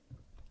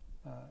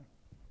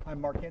I'm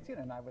Mark Hansen,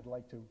 and I would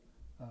like to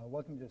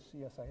welcome you to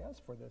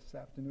CSIS for this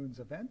afternoon's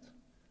event.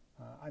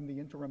 I'm the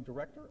interim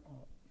director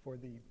for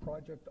the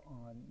project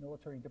on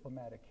military and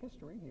diplomatic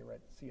history here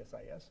at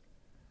CSIS.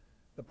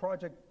 The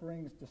project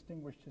brings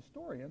distinguished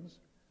historians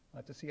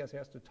to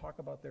CSIS to talk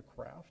about their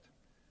craft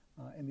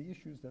and the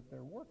issues that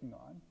they're working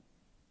on.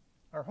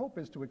 Our hope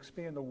is to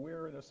expand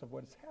awareness of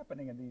what is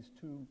happening in these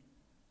two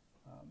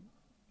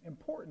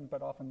important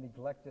but often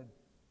neglected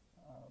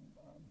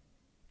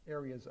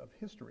areas of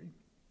history.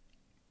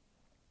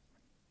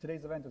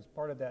 Today's event is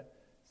part of that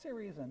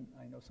series, and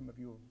I know some of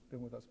you have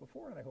been with us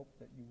before, and I hope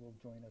that you will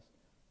join us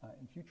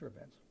in future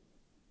events.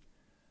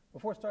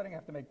 Before starting, I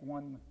have to make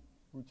one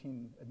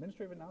routine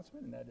administrative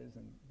announcement, and that is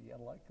in the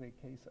unlikely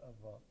case of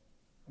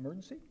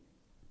emergency.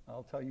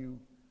 I'll tell you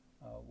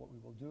what we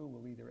will do.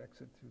 We'll either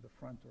exit through the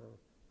front or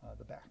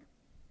the back.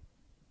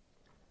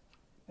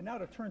 And now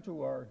to turn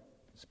to our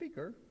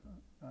speaker,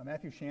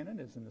 Matthew Shannon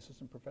is an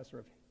assistant professor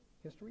of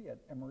history at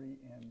Emory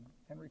and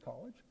Henry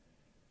College.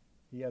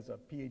 He has a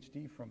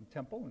PhD from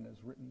Temple and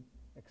has written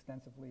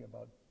extensively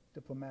about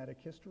diplomatic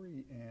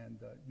history and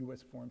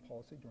U.S. foreign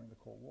policy during the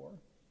Cold War.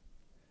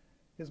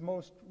 His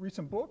most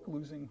recent book,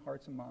 Losing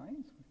Hearts and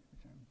Minds,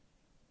 which I'm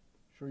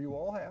sure you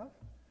all have,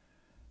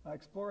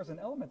 explores an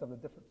element of the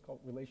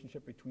difficult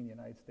relationship between the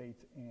United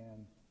States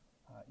and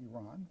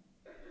Iran.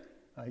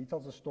 He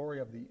tells the story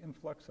of the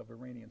influx of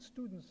Iranian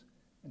students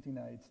into the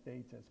United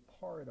States as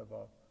part of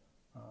a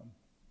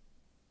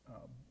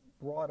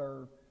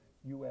broader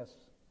U.S.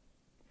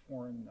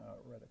 foreign,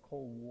 rather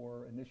Cold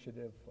War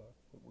initiative,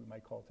 what we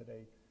might call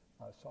today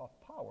soft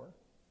power,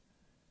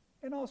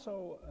 and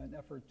also an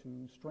effort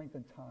to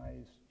strengthen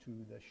ties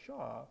to the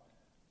Shah,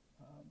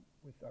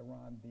 with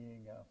Iran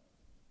being a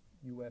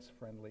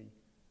U.S.-friendly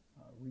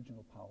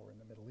regional power in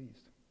the Middle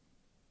East.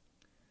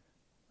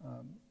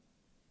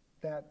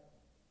 That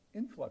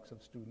influx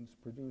of students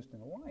produced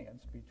an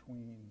alliance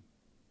between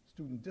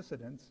student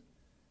dissidents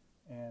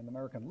and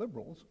American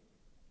liberals,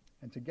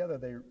 and together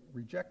they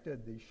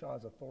rejected the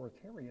Shah's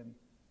authoritarian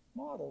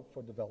model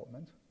for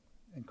development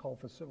and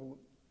called for civil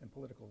and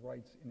political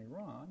rights in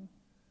Iran,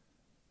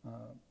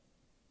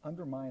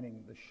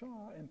 undermining the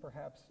Shah and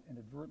perhaps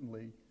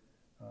inadvertently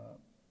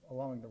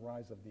allowing the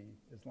rise of the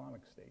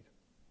Islamic State.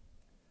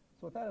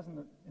 So with that as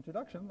an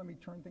introduction, let me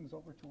turn things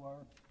over to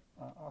our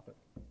author.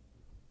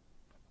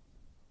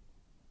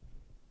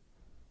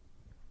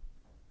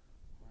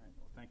 All right,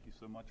 well, thank you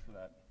so much for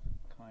that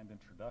kind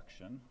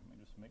introduction. Let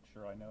me just make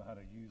sure I know how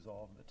to use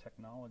all of the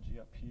technology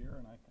up here,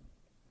 and I can.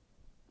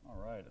 All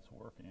right, it's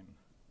working.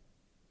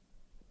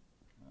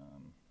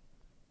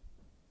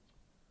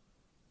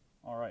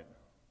 All right.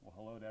 Well,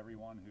 hello to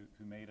everyone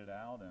who made it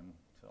out, and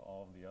to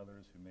all of the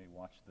others who may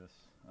watch this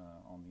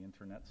on the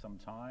internet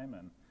sometime.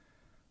 And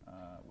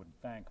would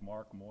thank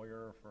Mark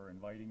Moyer for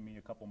inviting me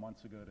a couple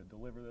months ago to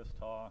deliver this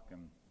talk,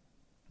 and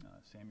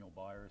Samuel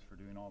Byers for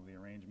doing all the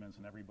arrangements,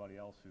 and everybody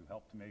else who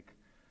helped make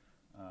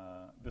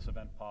this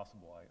event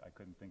possible. I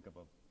couldn't think of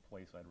a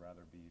place I'd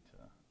rather be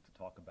to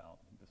talk about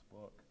this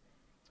book.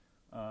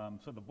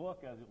 So the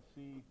book, as you'll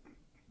see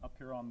up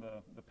here on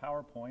the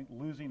PowerPoint,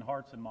 Losing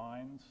Hearts and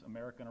Minds,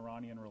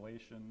 American-Iranian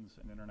Relations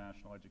and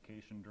International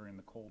Education During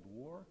the Cold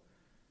War,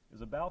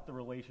 is about the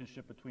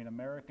relationship between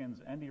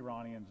Americans and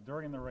Iranians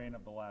during the reign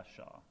of the last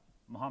Shah,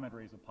 Mohammad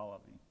Reza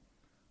Pahlavi,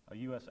 a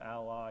U.S.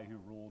 ally who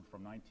ruled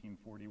from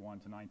 1941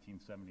 to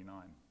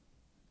 1979.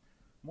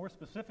 More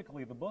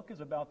specifically, the book is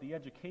about the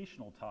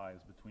educational ties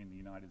between the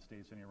United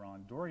States and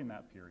Iran during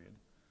that period,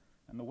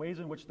 and the ways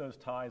in which those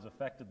ties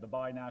affected the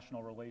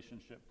binational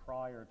relationship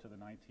prior to the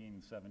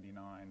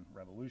 1979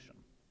 revolution.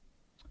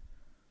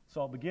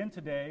 So I'll begin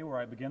today where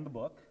I begin the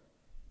book,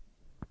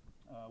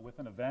 with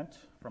an event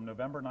from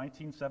November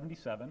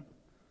 1977,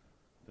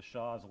 the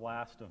Shah's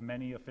last of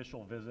many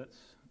official visits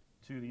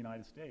to the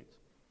United States.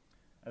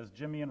 As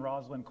Jimmy and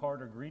Rosalind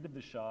Carter greeted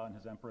the Shah and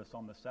his Empress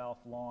on the south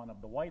lawn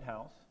of the White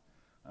House,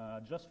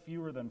 just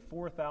fewer than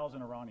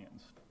 4,000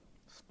 Iranians,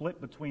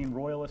 split between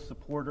royalist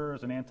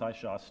supporters and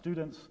anti-Shah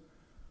students,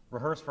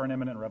 rehearsed for an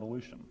imminent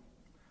revolution.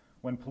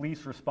 When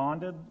police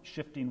responded,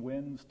 shifting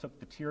winds took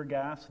the tear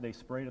gas they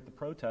sprayed at the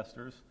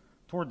protesters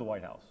toward the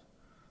White House,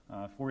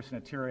 forcing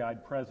a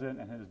teary-eyed president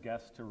and his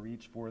guests to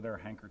reach for their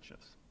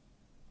handkerchiefs.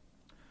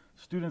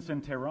 Students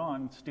in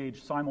Tehran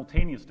staged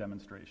simultaneous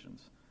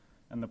demonstrations,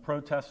 and the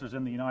protesters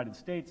in the United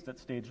States that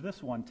staged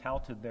this one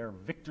touted their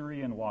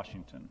victory in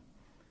Washington,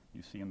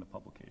 you see in the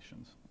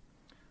publications.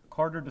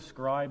 Carter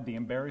described the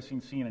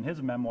embarrassing scene in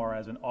his memoir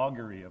as an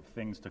augury of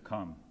things to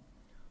come,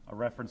 a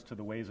reference to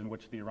the ways in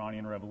which the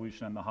Iranian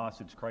Revolution and the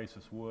hostage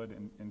crisis would,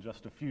 in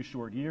just a few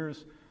short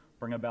years,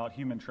 bring about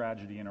human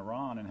tragedy in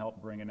Iran and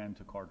help bring an end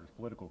to Carter's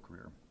political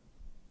career.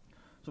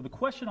 So the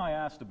question I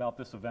asked about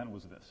this event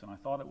was this, and I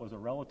thought it was a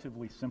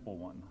relatively simple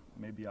one.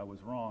 Maybe I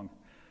was wrong.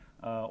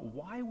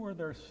 Why were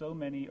there so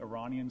many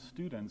Iranian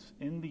students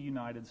in the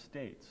United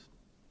States?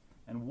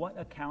 And what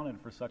accounted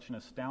for such an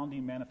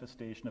astounding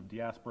manifestation of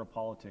diaspora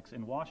politics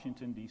in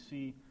Washington,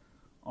 D.C.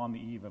 on the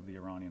eve of the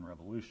Iranian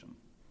Revolution?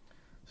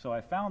 So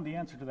I found the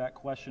answer to that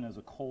question as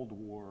a Cold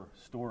War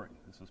story.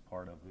 This is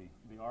part of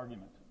the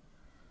argument.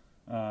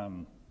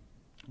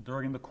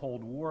 During the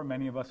Cold War,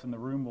 many of us in the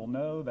room will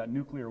know that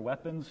nuclear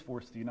weapons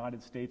forced the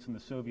United States and the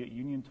Soviet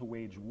Union to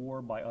wage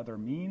war by other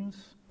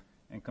means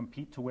and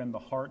compete to win the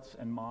hearts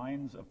and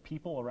minds of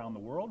people around the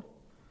world.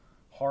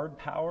 Hard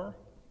power,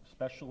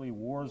 especially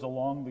wars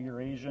along the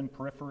Eurasian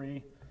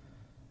periphery,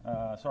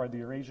 the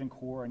Eurasian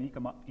core and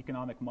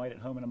economic might at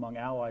home and among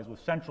allies was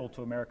central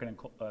to American and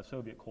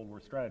Soviet Cold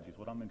War strategies.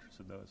 What I'm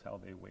interested in, though, is how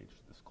they waged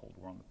this Cold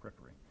War on the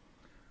periphery.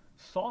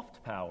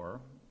 Soft power,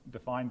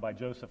 defined by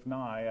Joseph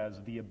Nye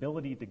as the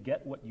ability to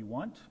get what you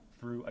want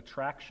through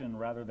attraction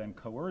rather than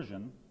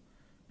coercion,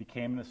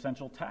 became an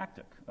essential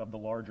tactic of the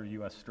larger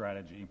U.S.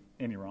 strategy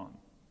in Iran.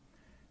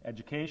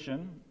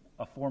 Education,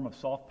 a form of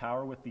soft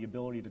power with the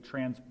ability to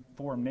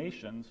transform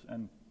nations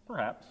and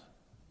perhaps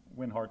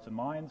win hearts and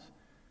minds,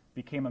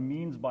 became a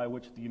means by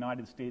which the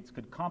United States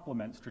could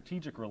complement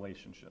strategic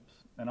relationships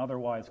and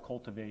otherwise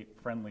cultivate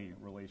friendly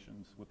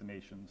relations with the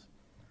nations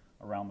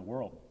around the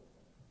world.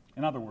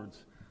 In other words,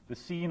 the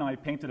scene I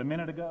painted a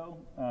minute ago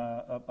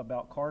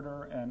about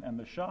Carter and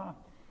the Shah,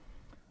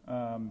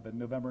 the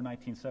November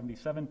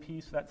 1977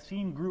 piece, that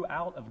scene grew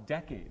out of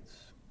decades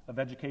of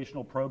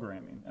educational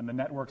programming and the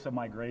networks of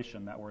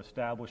migration that were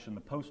established in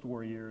the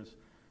post-war years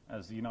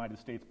as the United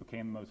States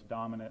became the most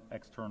dominant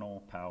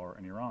external power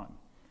in Iran.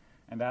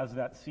 And as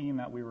that scene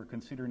that we were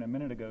considering a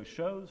minute ago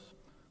shows,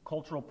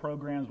 cultural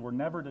programs were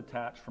never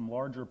detached from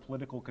larger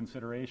political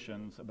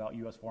considerations about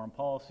U.S. foreign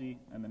policy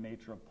and the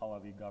nature of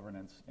Pahlavi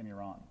governance in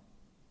Iran.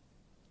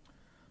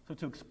 So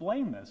to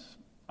explain this,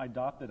 I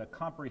adopted a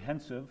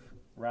comprehensive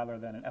rather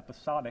than an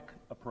episodic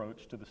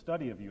approach to the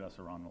study of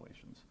U.S.-Iran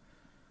relations.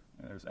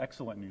 There's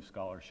excellent new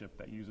scholarship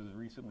that uses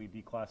recently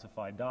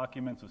declassified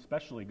documents,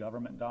 especially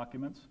government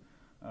documents,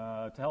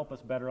 to help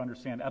us better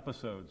understand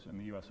episodes in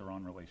the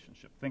U.S.-Iran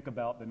relationship. Think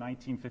about the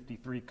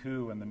 1953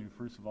 coup and the New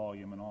Fruits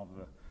volume and all of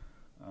the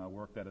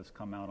work that has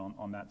come out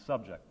on that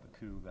subject, the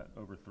coup that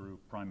overthrew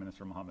Prime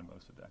Minister Mohammad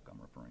Mossadegh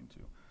I'm referring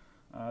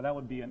to. That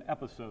would be an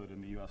episode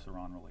in the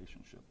U.S.-Iran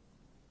relationship.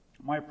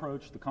 My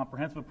approach, the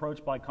comprehensive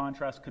approach, by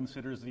contrast,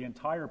 considers the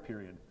entire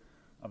period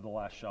of the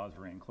last Shah's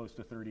reign, close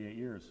to 38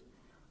 years.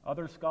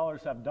 Other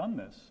scholars have done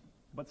this,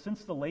 but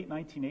since the late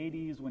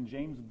 1980s, when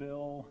James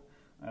Bill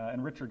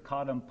and Richard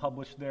Cottam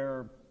published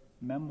their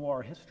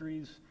memoir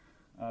histories,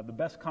 the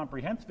best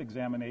comprehensive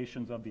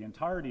examinations of the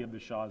entirety of the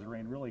Shah's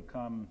reign really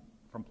come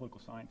from political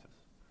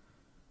scientists.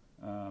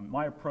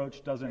 My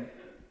approach doesn't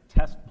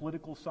test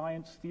political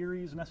science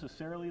theories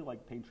necessarily,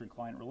 like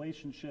patron-client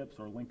relationships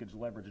or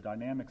linkage-leverage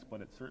dynamics,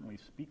 but it certainly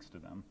speaks to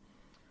them.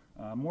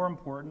 More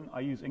important, I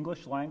use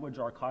English language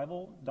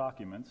archival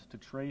documents to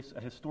trace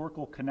a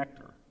historical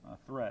connector, a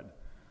thread,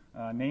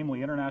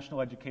 namely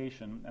international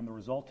education and the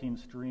resulting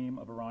stream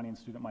of Iranian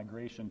student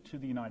migration to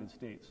the United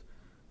States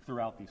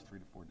throughout these 3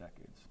 to 4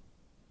 decades.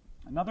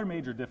 Another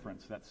major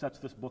difference that sets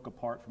this book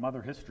apart from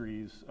other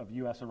histories of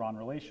U.S.-Iran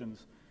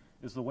relations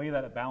is the way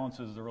that it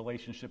balances the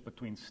relationship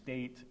between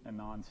state and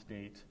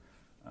non-state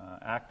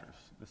actors.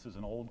 This is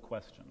an old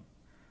question.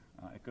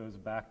 It goes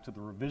back to the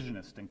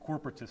revisionist and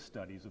corporatist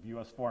studies of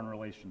U.S. foreign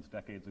relations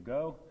decades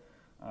ago,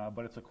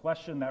 but it's a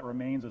question that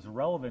remains as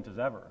relevant as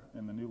ever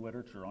in the new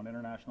literature on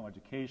international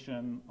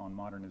education, on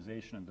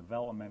modernization and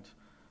development,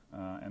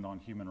 and on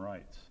human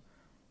rights.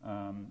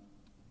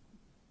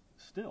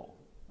 Still,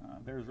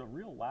 there's a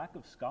real lack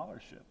of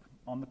scholarship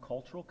on the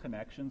cultural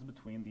connections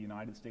between the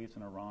United States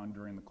and Iran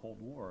during the Cold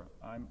War.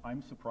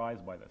 I'm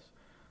surprised by this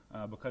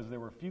because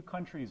there were few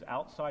countries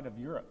outside of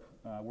Europe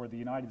where the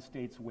United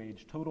States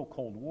waged total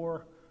Cold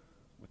War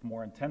with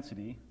more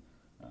intensity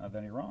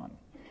than Iran.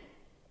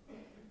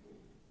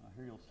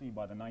 Here you'll see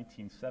by the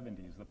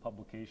 1970s, the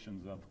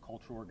publications of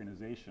cultural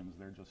organizations,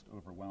 they're just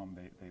overwhelmed.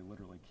 They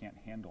literally can't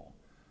handle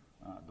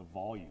the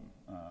volume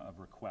of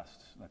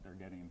requests that they're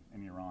getting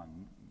in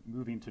Iran.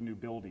 Moving to new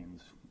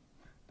buildings,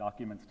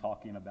 documents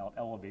talking about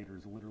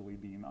elevators literally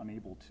being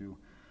unable to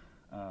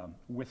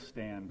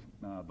withstand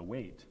the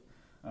weight.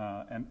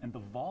 And the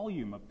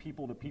volume of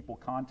people-to-people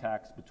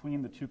contacts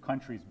between the two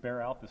countries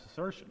bear out this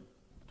assertion.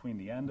 Between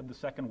the end of the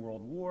Second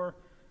World War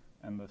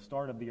and the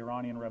start of the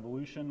Iranian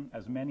Revolution,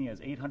 as many as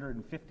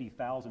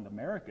 850,000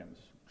 Americans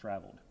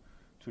traveled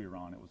to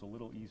Iran. It was a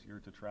little easier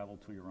to travel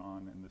to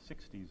Iran in the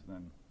 60s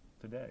than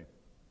today.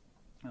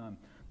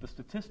 The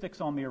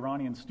statistics on the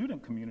Iranian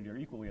student community are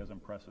equally as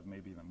impressive,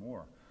 maybe even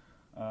more.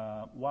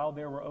 While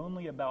there were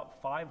only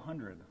about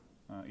 500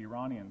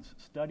 Iranians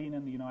studying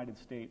in the United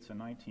States in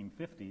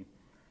 1950,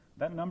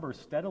 that number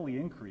steadily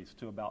increased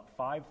to about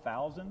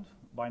 5,000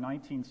 by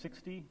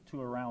 1960 to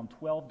around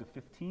 12 to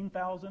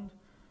 15,000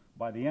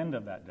 by the end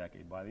of that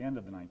decade, by the end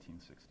of the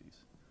 1960s.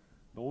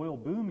 The oil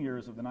boom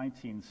years of the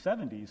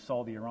 1970s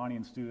saw the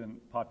Iranian student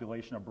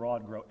population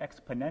abroad grow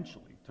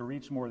exponentially to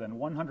reach more than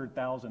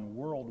 100,000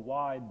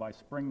 worldwide by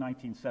spring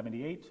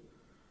 1978,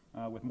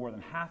 with more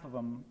than half of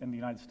them in the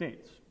United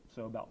States.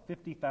 So about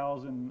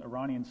 50,000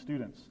 Iranian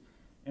students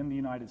in the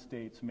United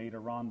States made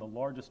Iran the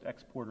largest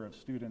exporter of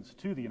students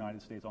to the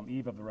United States on the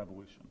eve of the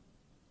revolution,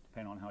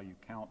 depending on how you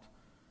count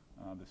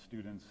The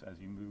students, as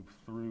you move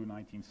through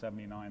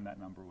 1979, that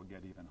number would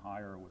get even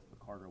higher, with the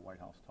Carter White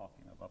House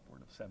talking of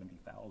upward of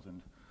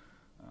 70,000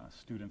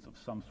 students of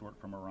some sort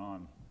from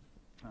Iran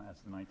as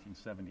the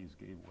 1970s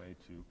gave way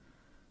to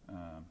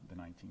the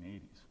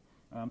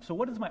 1980s. So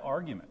what is my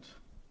argument?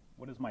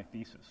 What is my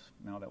thesis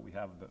now that we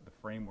have the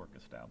framework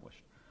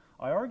established?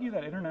 I argue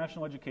that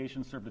international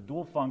education served a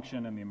dual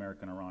function in the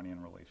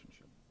American-Iranian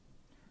relationship.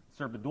 It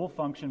served a dual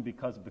function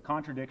because of the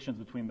contradictions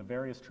between the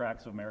various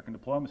tracks of American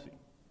diplomacy.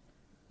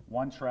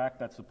 One track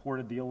that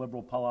supported the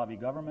illiberal Pahlavi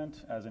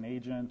government as an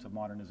agent of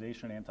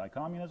modernization and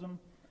anti-communism,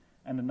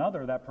 and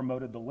another that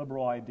promoted the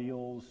liberal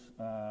ideals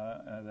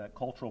that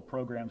cultural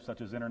programs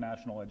such as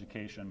international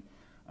education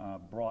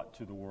brought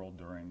to the world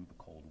during the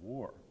Cold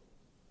War.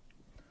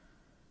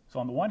 So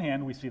on the one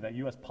hand, we see that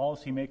U.S.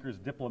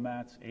 policymakers,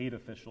 diplomats, aid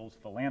officials,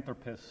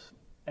 philanthropists,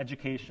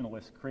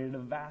 educationalists created a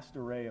vast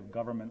array of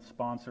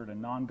government-sponsored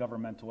and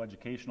non-governmental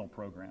educational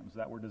programs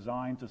that were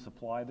designed to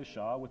supply the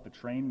Shah with the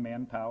trained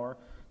manpower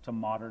to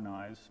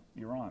modernize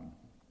Iran.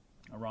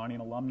 Iranian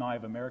alumni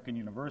of American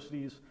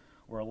universities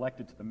were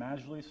elected to the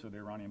Majlis, or the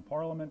Iranian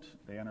parliament.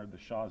 They entered the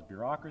Shah's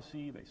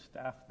bureaucracy. They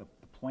staffed the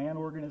plan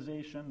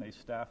organization. They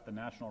staffed the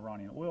National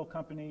Iranian Oil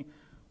Company,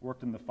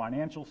 worked in the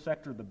financial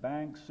sector, the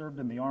banks, served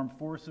in the armed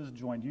forces,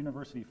 joined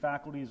university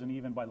faculties, and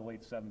even by the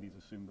late 70s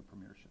assumed the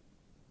premiership.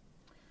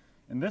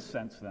 In this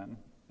sense, then,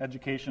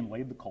 education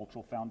laid the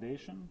cultural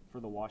foundation for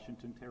the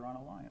Washington-Tehran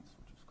alliance,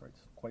 which was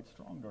quite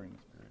strong during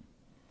this period.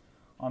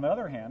 On the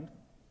other hand,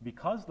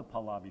 because the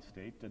Pahlavi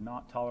state did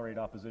not tolerate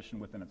opposition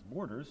within its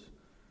borders,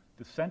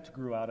 dissent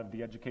grew out of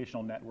the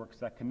educational networks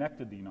that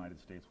connected the United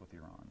States with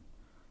Iran.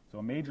 So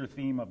a major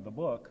theme of the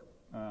book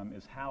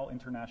is how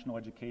international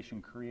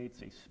education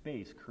created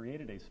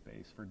a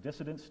space for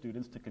dissident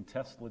students to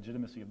contest the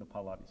legitimacy of the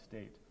Pahlavi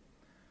state.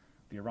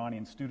 The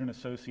Iranian Student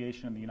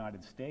Association in the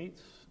United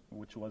States,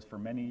 which was for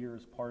many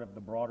years part of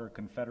the broader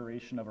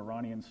Confederation of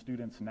Iranian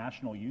Students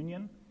National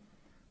Union,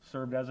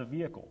 served as a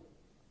vehicle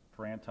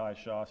for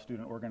anti-Shah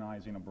student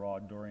organizing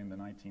abroad during the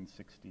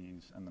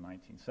 1960s and the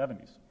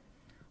 1970s.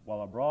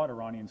 While abroad,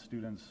 Iranian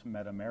students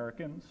met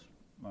Americans,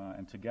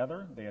 and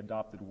together they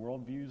adopted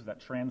worldviews that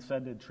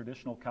transcended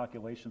traditional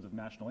calculations of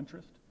national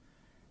interest,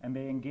 and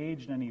they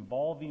engaged in an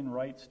evolving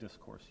rights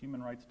discourse,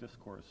 human rights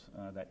discourse,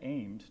 that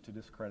aimed to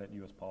discredit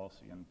U.S.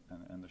 policy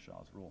and the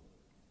Shah's rule.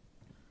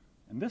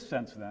 In this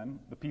sense, then,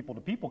 the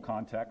people-to-people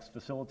context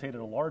facilitated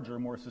a larger,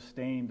 more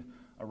sustained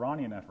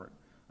Iranian effort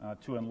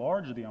to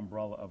enlarge the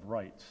umbrella of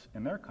rights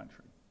in their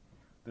country.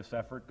 This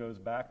effort goes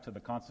back to the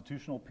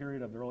constitutional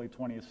period of the early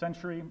 20th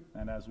century,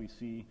 and as we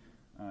see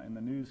in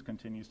the news,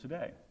 continues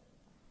today.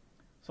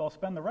 So I'll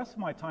spend the rest of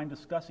my time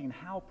discussing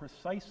how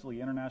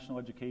precisely international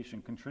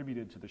education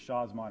contributed to the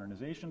Shah's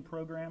modernization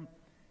program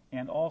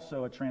and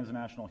also a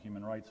transnational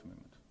human rights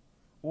movement.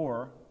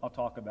 Or I'll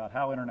talk about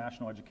how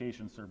international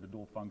education served a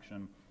dual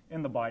function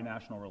in the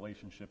binational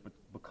relationship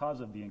because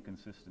of the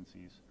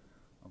inconsistencies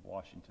of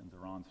Washington's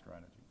Iran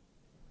strategy.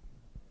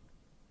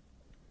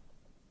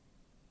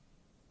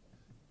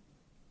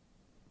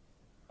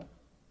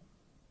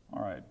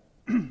 All right,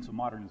 so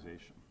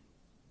modernization.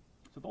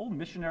 So the old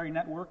missionary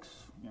networks,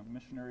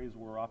 missionaries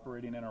were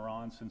operating in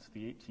Iran since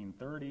the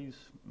 1830s,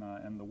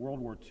 and the World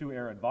War II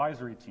era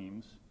advisory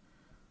teams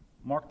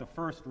marked the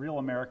first real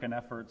American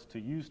efforts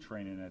to use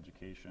training and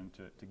education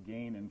to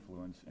gain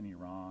influence in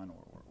Iran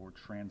or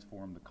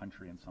transform the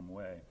country in some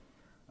way.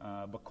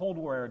 But Cold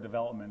War era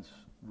developments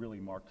really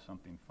marked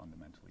something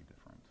fundamentally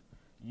different.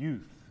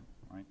 Youth,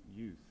 right?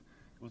 Youth.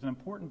 It was an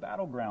important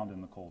battleground in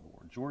the Cold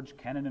War. George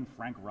Kennan and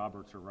Frank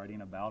Roberts are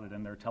writing about it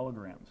in their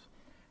telegrams.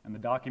 And the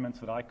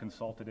documents that I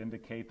consulted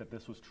indicate that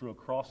this was true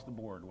across the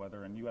board,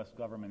 whether in U.S.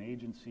 government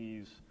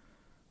agencies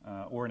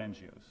or in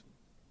NGOs.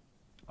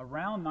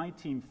 Around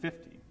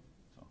 1950,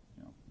 so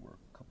we're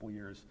a couple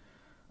years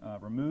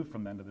removed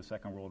from the end of the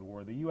Second World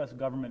War, the U.S.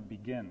 government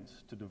begins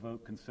to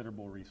devote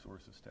considerable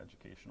resources to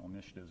educational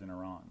initiatives in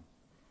Iran.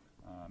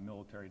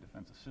 Military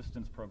defense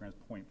assistance programs,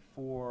 Point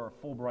 4,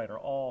 Fulbright are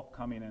all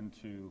coming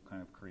into kind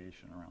of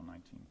creation around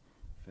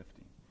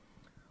 1950.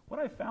 What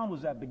I found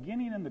was that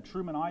beginning in the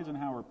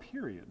Truman-Eisenhower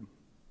period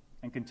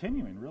and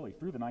continuing really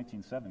through the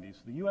 1970s,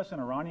 the U.S.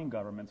 and Iranian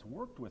governments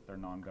worked with their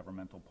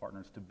non-governmental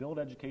partners to build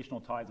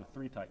educational ties of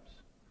three types.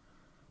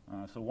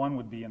 So one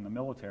would be in the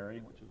military,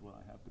 which is what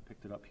I have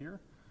depicted up here.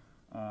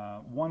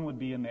 One would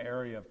be in the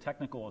area of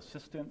technical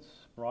assistance,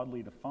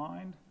 broadly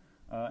defined,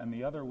 and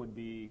the other would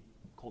be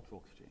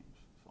cultural exchange.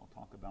 So I'll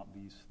talk about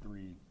these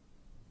three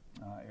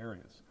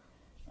areas.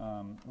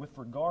 With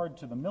regard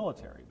to the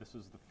military, this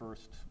is the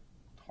first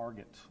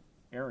target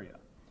area.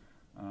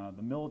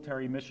 The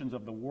military missions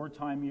of the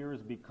wartime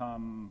years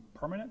become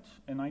permanent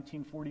in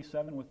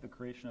 1947 with the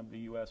creation of the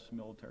U.S.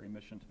 military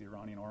mission to the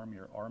Iranian army,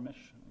 or ARMISH,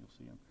 you'll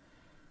see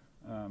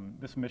him.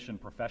 This mission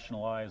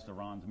professionalized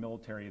Iran's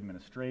military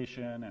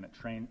administration, and it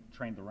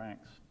trained the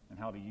ranks in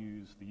how to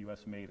use the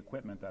U.S.-made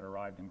equipment that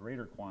arrived in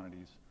greater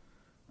quantities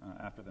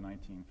after the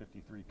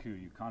 1953 coup.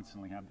 You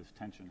constantly have this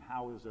tension.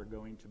 How is there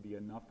going to be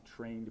enough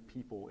trained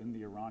people in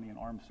the Iranian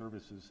armed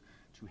services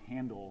to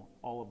handle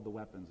all of the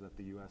weapons that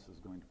the U.S. is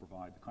going to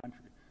provide the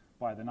country?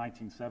 By the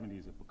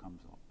 1970s, it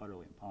becomes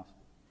utterly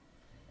impossible.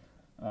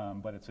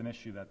 But it's an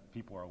issue that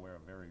people are aware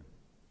of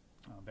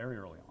very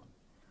early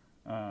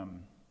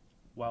on.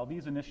 While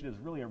these initiatives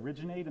really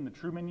originate in the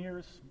Truman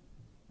years,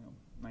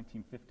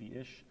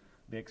 1950-ish,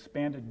 they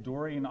expanded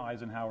during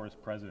Eisenhower's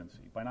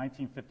presidency. By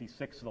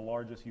 1956, the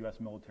largest U.S.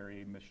 military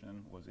aid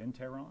mission was in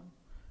Tehran,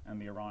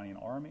 and the Iranian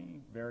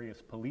army,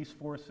 various police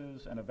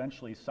forces, and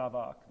eventually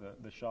SAVAK,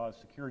 the Shah's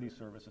security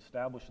service,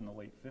 established in the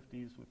late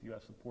 50s with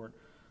U.S. support,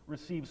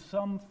 received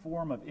some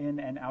form of in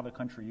and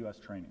out-of-country U.S.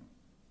 training.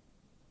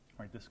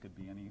 Right, this could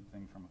be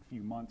anything from a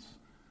few months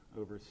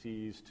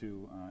overseas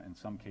to, in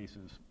some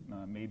cases,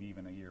 maybe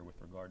even a year with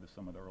regard to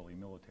some of the early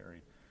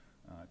military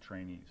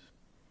trainees.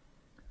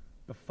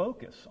 The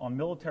focus on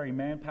military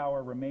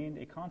manpower remained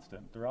a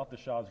constant throughout the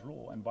Shah's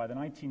rule, and by the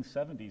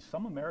 1970s,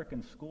 some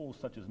American schools,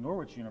 such as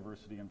Norwich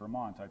University in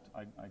Vermont,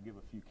 I give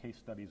a few case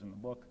studies in the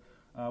book,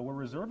 were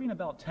reserving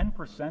about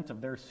 10% of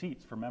their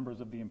seats for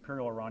members of the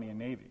Imperial Iranian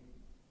Navy.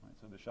 Right,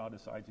 so the Shah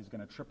decides he's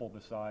going to triple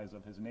the size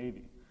of his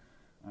Navy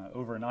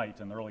overnight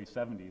in the early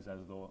 70s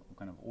as the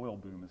kind of oil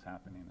boom is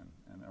happening,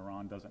 and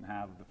Iran doesn't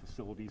have the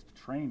facilities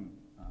to train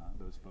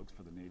those folks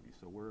for the Navy.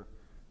 So where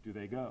do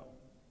they go?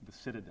 The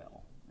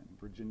Citadel, and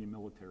Virginia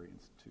Military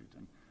Institute,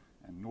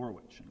 and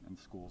Norwich, and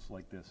schools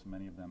like this,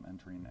 many of them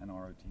entering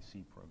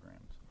NROTC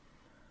programs.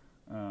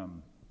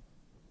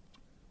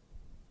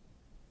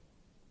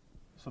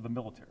 So the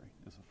military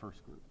is the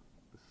first group.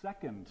 The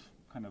second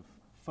kind of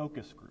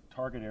focus group,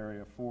 target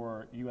area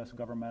for U.S.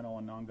 governmental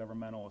and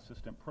non-governmental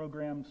assistant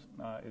programs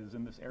is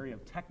in this area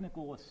of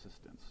technical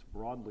assistance,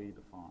 broadly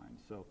defined.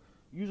 So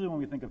usually when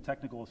we think of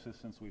technical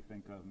assistance, we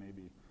think of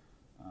maybe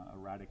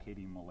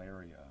eradicating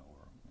malaria,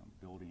 or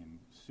building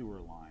sewer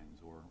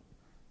lines, or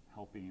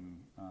helping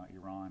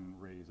Iran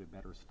raise a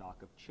better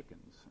stock of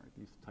chickens, right?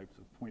 These types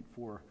of Point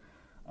 4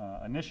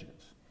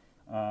 initiatives.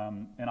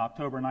 In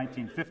October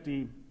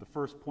 1950, the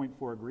first Point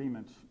 4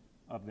 agreement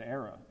of the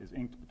era is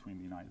inked between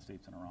the United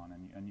States and Iran,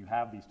 and you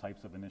have these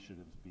types of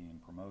initiatives being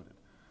promoted.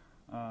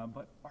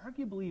 But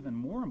arguably even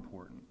more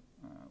important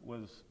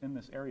was in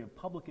this area of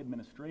public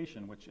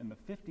administration, which in the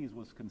 50s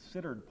was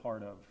considered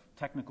part of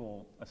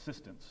technical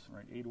assistance,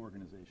 right? Aid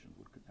organizations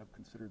would have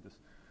considered this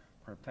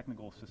part of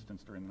technical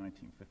assistance during the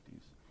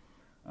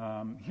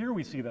 1950s. Here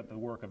we see that the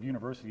work of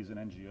universities and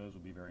NGOs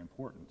would be very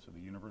important. So the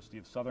University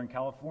of Southern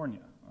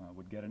California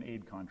would get an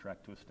aid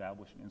contract to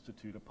establish an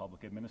Institute of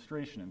Public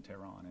Administration in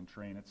Tehran and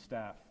train its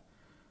staff.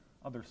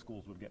 Other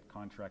schools would get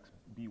contracts,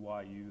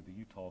 BYU, the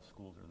Utah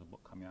schools, there's a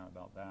book coming out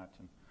about that.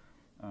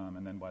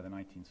 And then by the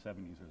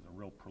 1970s, there's a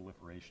real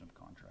proliferation of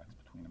contracts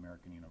between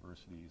American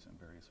universities and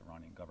various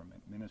Iranian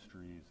government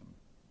ministries and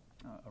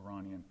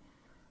Iranian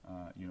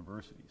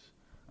universities.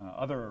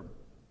 Other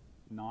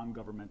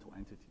non-governmental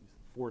entities,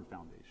 the Ford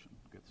Foundation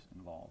gets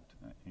involved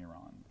in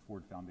Iran. The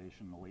Ford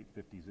Foundation in the late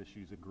 50s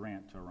issues a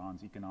grant to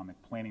Iran's Economic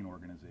Planning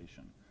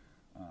Organization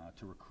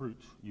to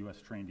recruit U.S.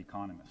 trained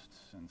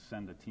economists and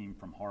send a team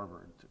from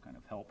Harvard to kind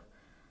of help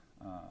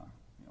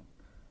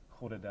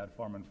Khoredad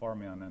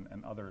Farmanfarmian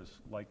and others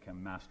like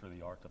him master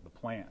the art of the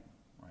plan.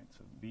 Right?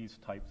 So these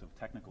types of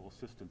technical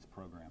assistance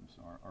programs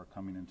are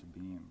coming into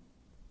being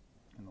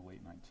in the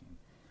late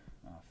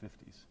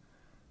 1950s.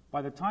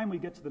 By the time we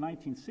get to the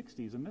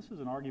 1960s, and this is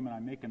an argument I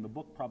make in the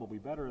book probably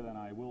better than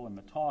I will in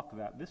the talk,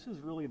 that this is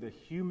really the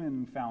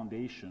human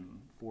foundation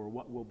for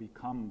what will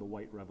become the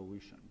White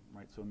Revolution.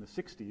 Right? So in the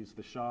 60s,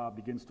 the Shah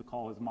begins to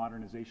call his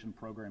modernization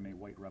program a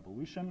White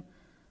Revolution.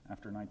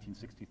 After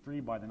 1963,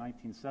 by the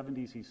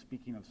 1970s, he's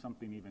speaking of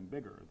something even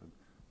bigger,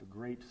 the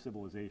Great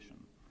Civilization.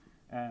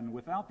 And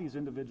without these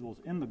individuals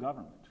in the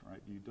government,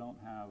 right, you don't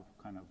have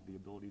kind of the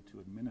ability to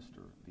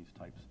administer these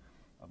types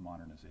of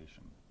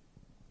modernization.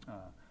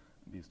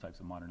 These types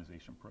of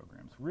modernization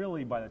programs.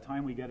 Really, by the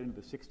time we get into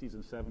the 60s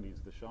and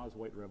 70s, the Shah's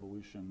White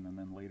Revolution and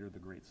then later the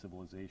Great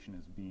Civilization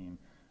is being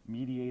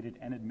mediated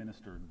and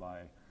administered by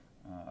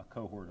a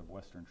cohort of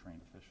Western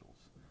trained officials.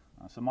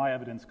 So my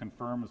evidence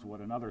confirms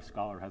what another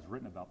scholar has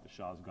written about the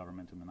Shah's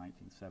government in the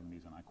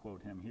 1970s, and I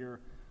quote him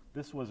here: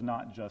 "This was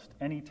not just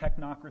any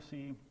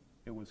technocracy,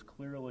 it was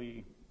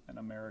clearly an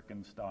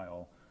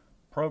American-style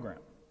program."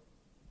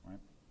 Right?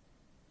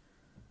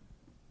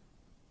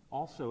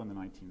 Also in the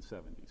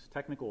 1970s,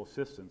 technical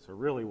assistance, or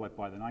really what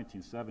by the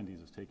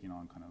 1970s is taking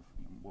on kind of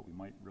what we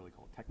might really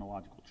call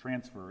technological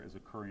transfer, is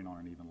occurring on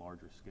an even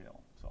larger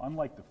scale. So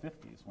unlike the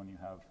 50s, when you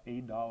have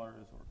aid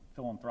dollars or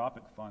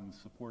philanthropic funds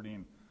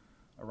supporting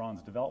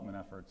Iran's development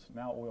efforts,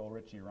 now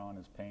oil-rich Iran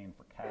is paying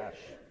for cash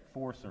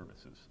for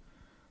services,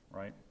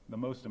 right? The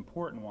most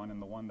important one,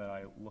 and the one that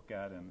I look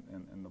at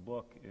in the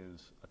book,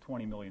 is a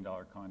 $20 million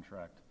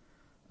contract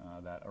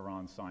that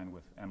Iran signed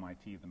with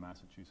MIT, the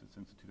Massachusetts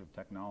Institute of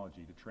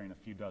Technology, to train a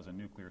few dozen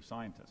nuclear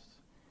scientists.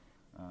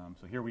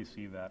 So here we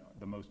see that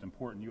the most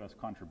important U.S.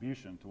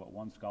 contribution to what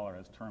one scholar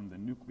has termed the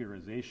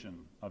nuclearization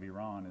of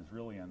Iran is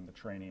really in the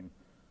training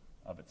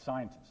of its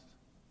scientists.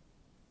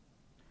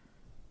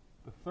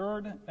 The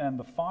third and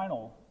the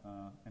final,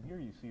 and here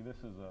you see this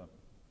is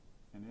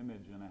an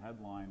image and a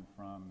headline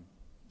from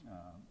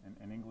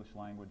an English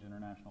language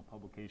international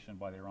publication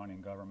by the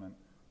Iranian government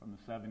from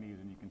the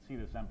 70s, and you can see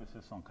this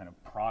emphasis on kind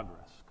of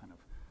progress, kind of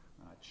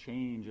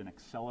change and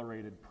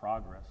accelerated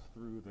progress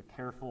through the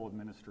careful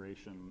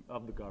administration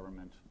of the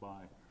government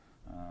by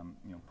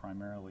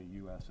primarily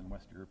U.S. and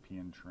West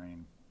European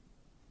trained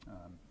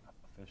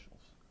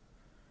officials.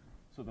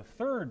 So the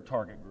third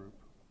target group,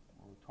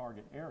 or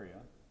target area,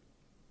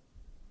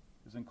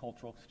 is in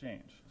cultural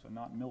exchange. So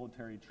not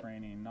military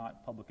training,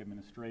 not public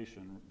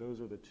administration. Those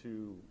are the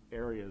two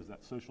areas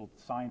that social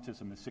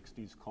scientists in the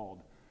 60s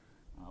called,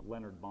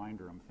 Leonard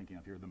Binder, I'm thinking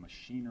of here, the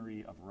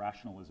machinery of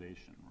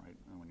rationalization, right?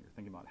 And when you're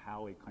thinking about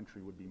how a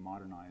country would be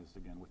modernized,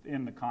 again,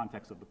 within the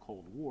context of the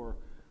Cold War,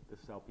 this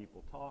is how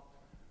people talked.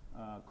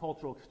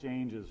 Cultural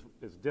exchange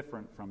is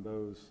different from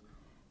those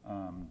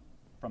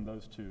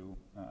two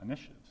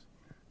initiatives.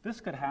 This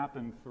could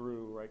happen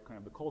through, right, kind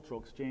of the cultural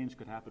exchange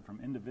could happen from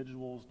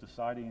individuals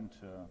deciding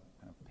to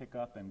kind of pick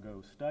up and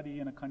go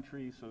study in a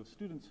country. So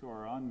students who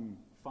are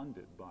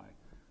unfunded by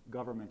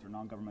government or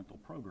non-governmental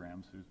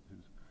programs whose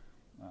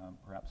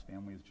perhaps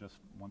families just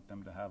want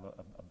them to have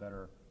a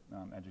better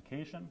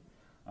education.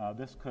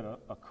 This could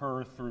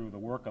occur through the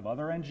work of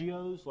other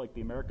NGOs like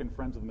the American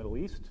Friends of the Middle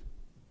East.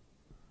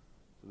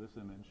 So this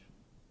image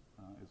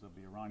is of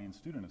the Iranian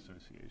Student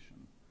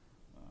Association,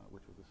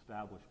 which was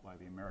established by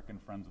the American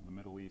Friends of the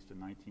Middle East in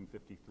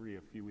 1953,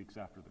 a few weeks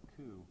after the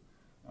coup.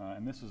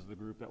 And this is the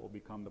group that will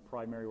become the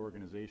primary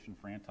organization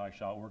for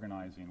anti-Shah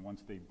organizing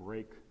once they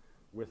break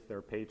with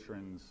their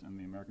patrons and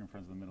the American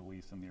Friends of the Middle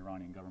East and the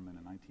Iranian government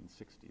in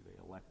 1960. They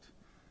elect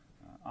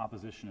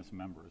oppositionist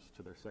members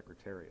to their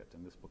secretariat,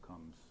 and this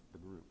becomes the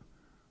group,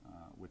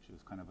 which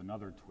is kind of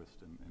another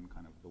twist in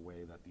kind of the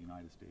way that the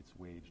United States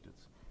waged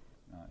its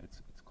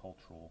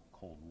cultural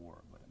Cold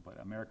War. But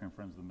American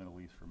Friends of the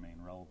Middle East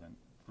remain relevant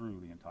through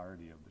the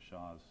entirety of the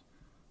Shah's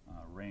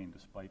reign,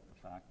 despite the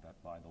fact that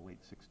by the late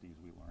 60s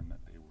we learned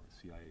that they were a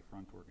CIA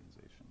front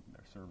organization.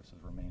 Their services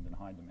remained in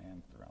high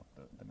demand throughout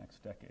the next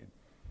decade.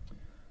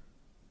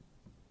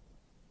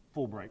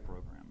 Fulbright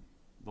program,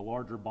 the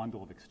larger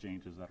bundle of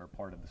exchanges that are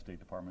part of the State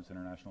Department's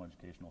International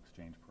Educational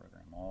Exchange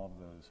Program. All of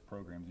those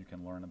programs you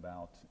can learn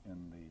about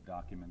in the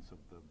documents of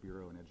the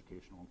Bureau in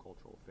Educational and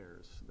Cultural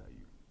Affairs that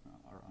you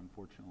are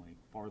unfortunately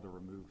farther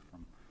removed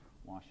from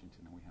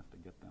Washington, and we have to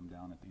get them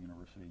down at the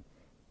University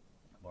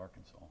of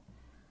Arkansas.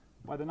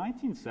 By the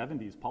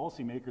 1970s,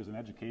 policymakers and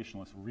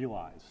educationalists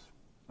realize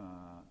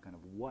kind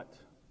of what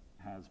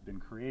has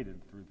been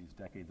created through these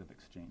decades of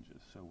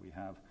exchanges. So we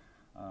have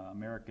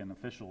American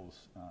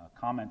officials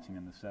commenting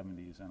in the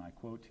 70s, and I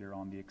quote here,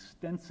 on the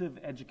extensive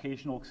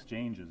educational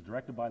exchanges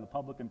directed by the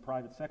public and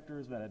private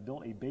sectors that had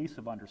built a base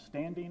of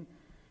understanding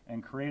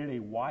and created a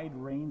wide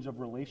range of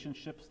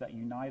relationships that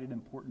united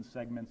important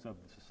segments of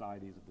the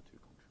societies of the two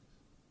countries.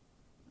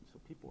 And so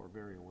people are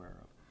very aware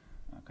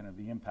of kind of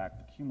the impact,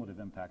 the cumulative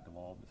impact of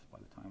all of this by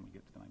the time we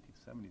get to the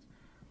 1970s.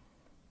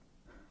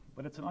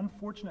 But it's an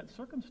unfortunate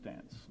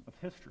circumstance of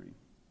history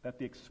that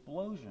the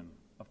explosion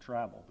of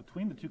travel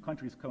between the two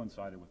countries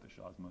coincided with the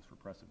Shah's most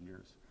repressive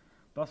years.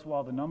 Thus,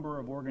 while the number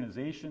of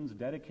organizations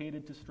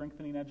dedicated to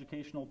strengthening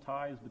educational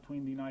ties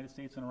between the United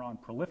States and Iran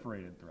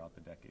proliferated throughout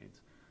the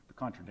decades, the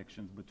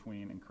contradictions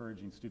between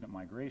encouraging student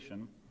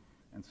migration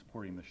and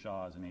supporting the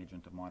Shah as an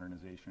agent of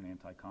modernization and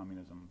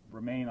anti-communism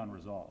remain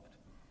unresolved.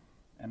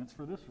 And it's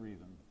for this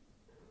reason.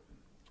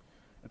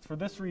 It's for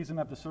this reason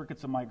that the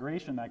circuits of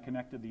migration that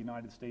connected the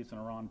United States and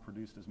Iran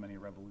produced as many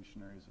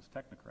revolutionaries as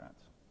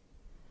technocrats.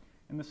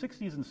 In the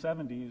 60s and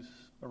 70s,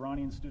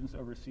 Iranian students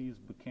overseas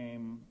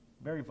became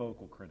very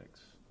vocal critics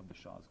of the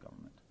Shah's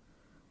government.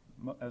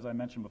 As I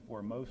mentioned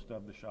before, most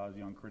of the Shah's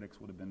young critics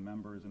would have been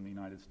members in the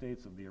United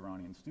States of the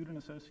Iranian Student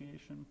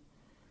Association,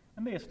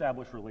 and they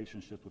established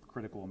relationships with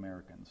critical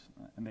Americans,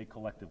 and they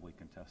collectively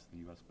contest the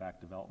U.S.-backed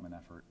development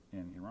effort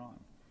in Iran.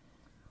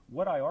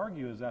 What I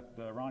argue is that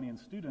the Iranian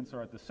students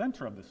are at the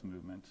center of this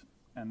movement,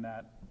 and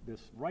that this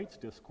rights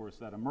discourse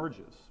that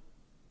emerges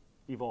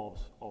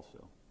evolves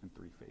also in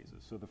three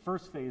phases. So the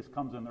first phase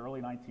comes in the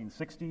early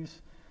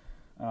 1960s.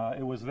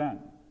 It was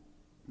then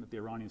that the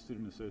Iranian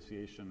Student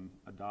Association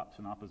adopts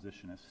an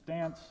oppositionist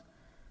stance.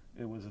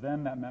 It was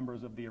then that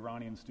members of the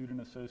Iranian Student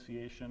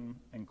Association,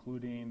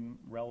 including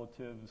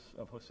relatives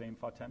of Hossein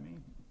Fatemi,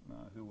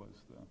 who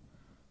was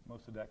the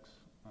Mossadeq's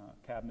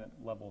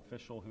cabinet-level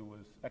official who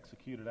was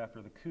executed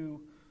after the coup,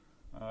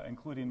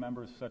 including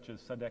members such as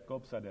Sadek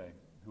Gobzadeh,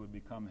 who would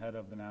become head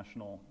of the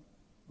national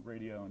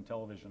radio and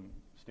television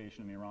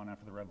station in Iran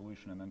after the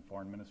revolution and then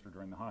foreign minister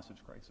during the hostage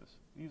crisis.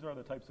 These are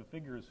the types of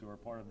figures who are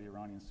part of the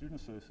Iranian Student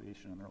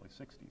Association in the early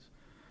 60s.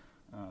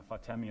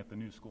 Fatemi at the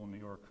New School in New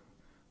York,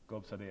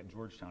 Gobzadeh at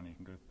Georgetown. You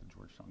can go to the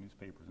Georgetown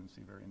newspapers and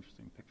see very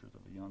interesting pictures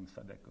of a young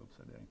Sadek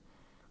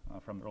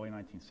Gobzadeh from the early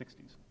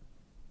 1960s.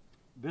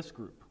 This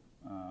group,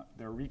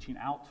 they're reaching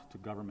out to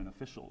government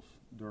officials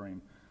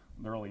during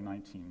the early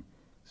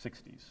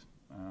 1960s.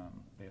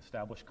 They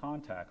established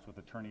contacts with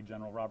Attorney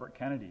General Robert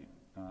Kennedy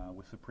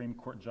with Supreme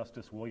Court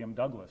Justice William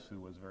Douglas, who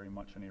was very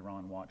much an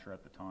Iran watcher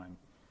at the time.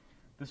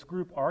 This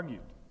group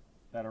argued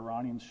that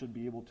Iranians should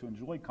be able to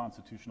enjoy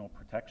constitutional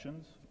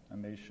protections,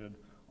 and they should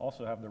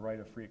also have the right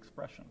of free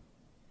expression.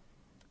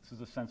 This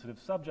is a sensitive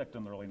subject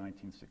in the early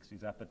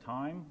 1960s. At the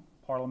time,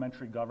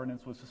 parliamentary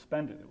governance was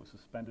suspended. It was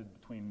suspended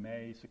between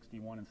May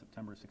 61 and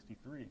September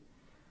 63,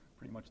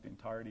 pretty much the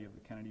entirety of the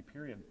Kennedy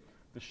period.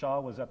 The Shah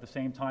was at the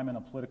same time in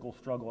a political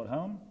struggle at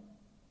home,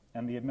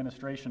 and the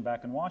administration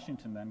back in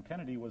Washington then,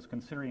 Kennedy, was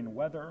considering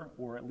whether,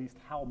 or at least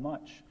how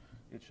much,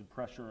 it should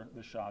pressure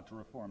the Shah to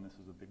reform. This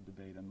is a big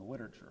debate in the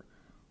literature.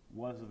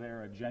 Was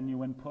there a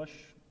genuine push?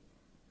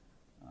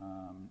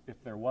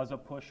 If there was a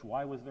push,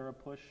 why was there a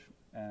push?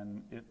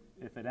 And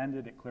if it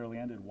ended, it clearly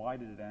ended. Why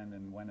did it end,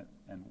 and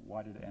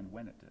why did it end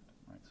when it did?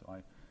 Right. So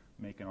I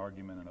make an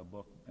argument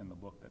in the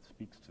book that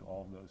speaks to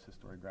all of those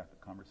historiographic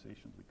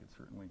conversations. We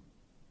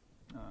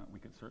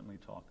could certainly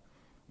talk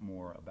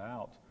more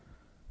about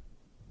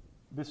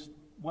this.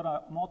 What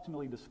I'm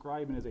ultimately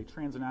describing is a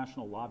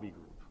transnational lobby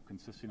group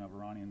consisting of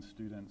Iranian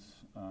students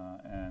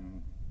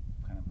and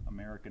kind of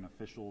American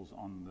officials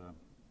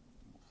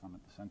some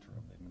at the center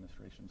of the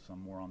administration, some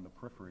more on the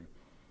periphery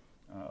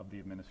of the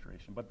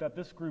administration. But that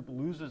this group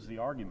loses the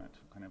argument.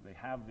 Kind of they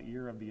have the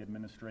ear of the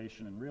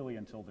administration, and really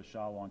until the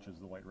Shah launches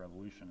the White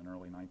Revolution in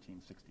early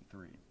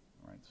 1963.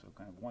 Right. So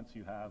kind of once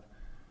you have,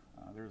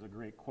 there's a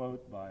great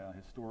quote by a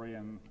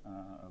historian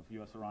of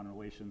U.S. Iran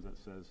relations that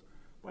says,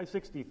 by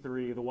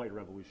 63, the White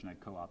Revolution had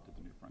co-opted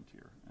the new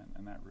frontier,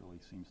 and that really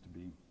seems to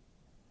be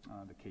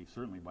the case,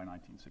 certainly by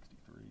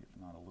 1963, if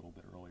not a little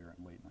bit earlier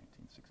in late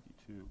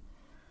 1962.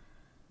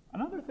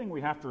 Another thing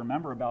we have to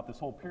remember about this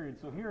whole period,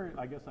 so here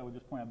I guess I would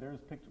just point out, there's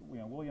a picture,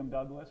 William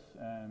Douglas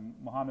and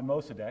Mohammad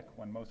Mossadegh,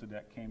 when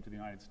Mossadegh came to the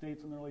United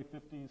States in the early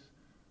 50s.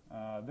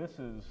 This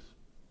is,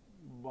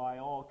 by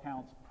all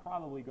accounts,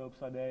 probably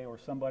Gobsadeh or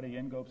somebody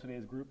in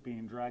Gobsadeh's group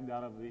being dragged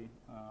out of the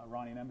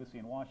Iranian embassy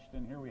in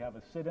Washington. Here we have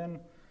a sit-in.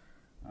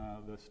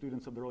 The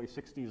students of the early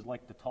 60s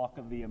like to talk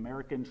of the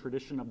American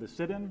tradition of the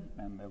sit-in,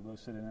 and they'll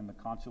sit in the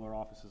consular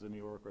offices in New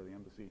York or the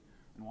embassy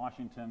in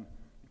Washington.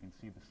 You can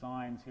see the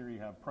signs. Here you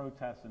have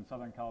protests in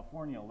Southern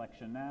California,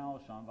 election now,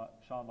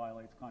 Shah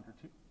violates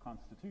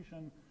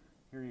Constitution.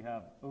 Here you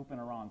have Open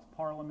Iran's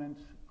Parliament,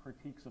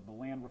 critiques of the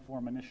Land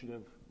Reform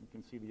Initiative. You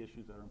can see the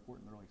issues that are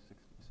important in the early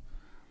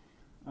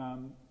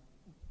 60s.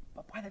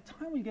 But by the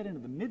time we get into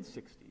the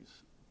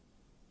mid-60s,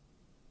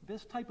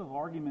 this type of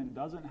argument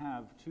doesn't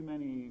have too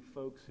many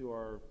folks who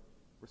are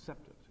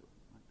receptive to it.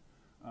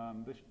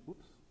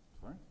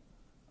 Right?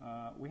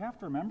 We have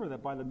to remember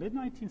that by the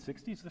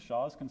mid-1960s, the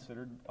Shah is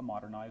considered a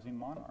modernizing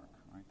monarch.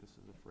 Right? This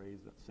is a phrase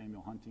that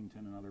Samuel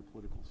Huntington and other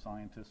political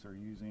scientists are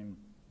using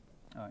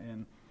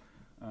in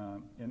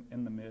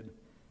the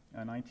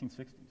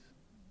mid-1960s.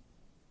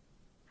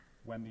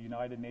 When the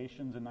United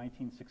Nations in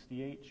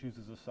 1968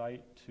 chooses a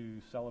site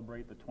to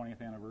celebrate the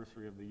 20th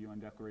anniversary of the UN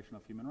Declaration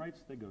of Human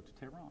Rights, they go to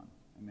Tehran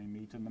and they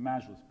meet in the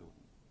Majlis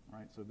building.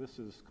 Right? So this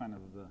is kind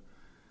of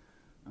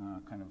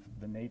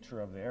the nature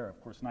of the era.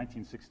 Of course,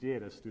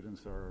 1968, as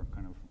students are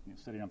kind of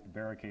setting up the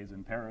barricades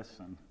in Paris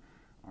and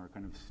are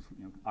kind of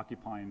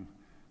occupying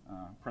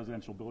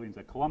presidential buildings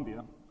at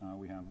Columbia,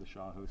 we have the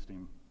Shah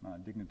hosting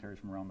dignitaries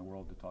from around the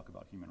world to talk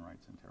about human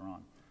rights in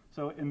Tehran.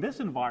 So in this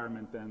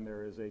environment, then,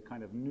 there is a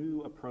kind of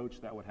new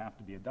approach that would have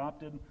to be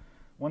adopted.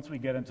 Once we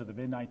get into the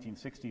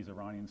mid-1960s,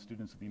 Iranian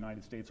students of the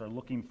United States are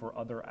looking for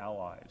other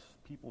allies,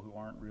 people who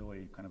aren't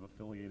really kind of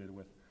affiliated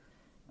with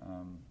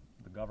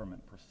the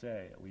government per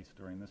se, at least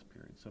during this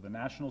period. So the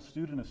National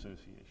Student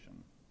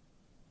Association,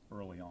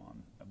 early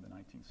on of the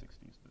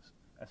 1960s, this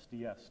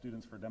SDS,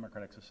 Students for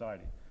Democratic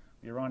Society,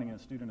 the Iranian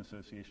Student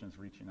Association is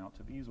reaching out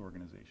to these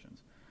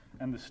organizations.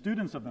 And the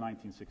students of the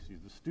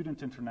 1960s, the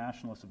student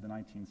internationalists of the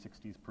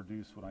 1960s,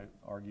 produce what I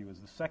argue is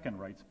the second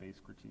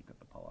rights-based critique of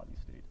the Pahlavi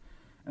state.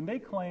 And they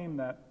claim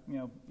that,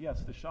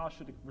 yes, the Shah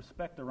should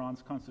respect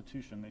Iran's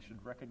constitution. The Shah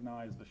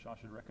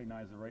should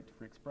recognize the right to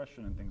free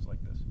expression and things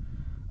like this.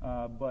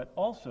 But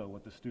also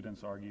what the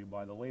students argue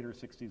by the later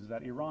 60s is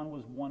that Iran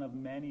was one of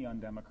many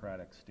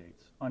undemocratic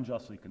states,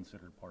 unjustly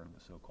considered part of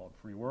the so-called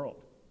free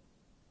world.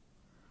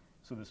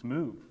 So this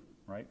move,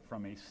 right,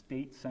 from a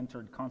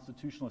state-centered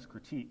constitutionalist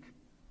critique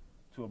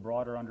to a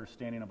broader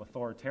understanding of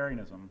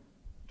authoritarianism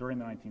during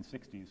the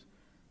 1960s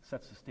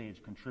sets the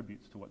stage,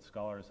 contributes to what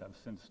scholars have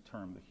since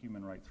termed the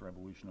human rights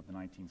revolution of the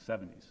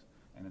 1970s.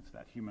 And it's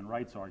that human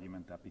rights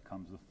argument that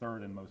becomes the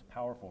third and most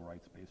powerful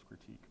rights-based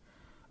critique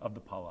of the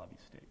Pahlavi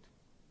state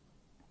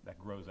that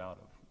grows out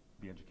of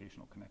the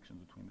educational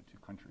connections between the two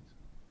countries.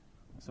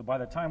 So by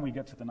the time we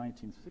get to the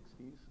 70s,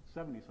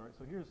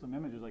 so here's some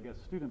images, I guess,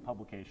 student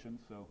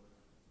publications. So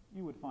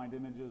you would find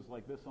images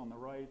like this on the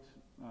right,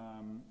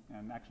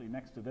 and actually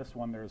next to this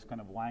one there's kind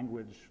of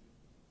language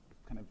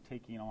kind of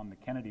taking on the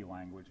Kennedy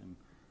language, and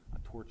a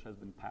torch has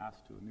been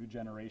passed to a new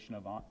generation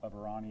of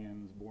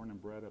Iranians born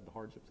and bred of the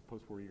hardships of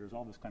post-war years,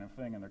 all this kind of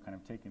thing, and they're kind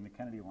of taking the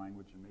Kennedy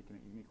language and making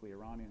it uniquely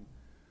Iranian.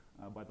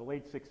 By the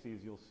late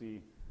 60s, you'll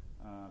see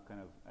kind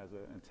of as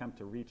an attempt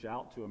to reach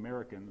out to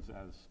Americans,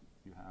 as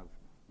you have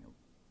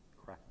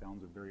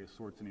crackdowns of various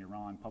sorts in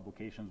Iran.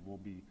 Publications will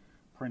be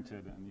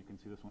printed, and you can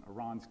see this one,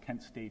 Iran's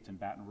Kent State and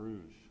Baton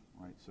Rouge,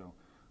 right? So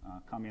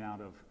coming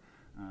out of,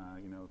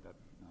 that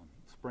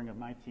spring of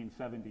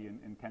 1970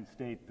 in Kent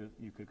State, that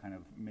you could kind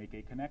of make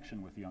a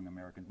connection with young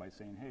Americans by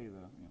saying, hey,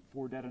 the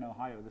 4 dead in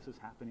Ohio, this is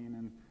happening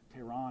in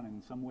Tehran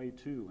in some way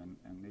too,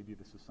 and maybe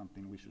this is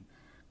something we should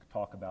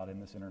talk about in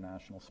this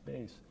international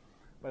space.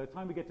 By the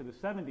time we get to the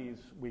 70s,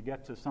 we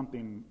get to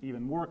something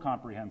even more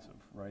comprehensive,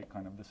 right?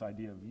 Kind of this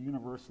idea of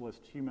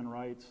universalist human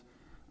rights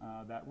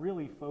that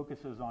really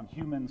focuses on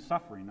human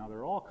suffering. Now, there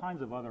are all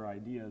kinds of other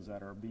ideas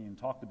that are being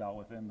talked about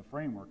within the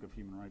framework of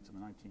human rights in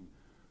the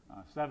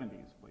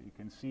 1970s, but you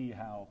can see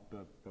how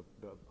the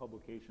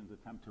publications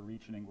attempt to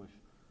reach an English,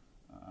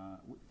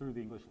 through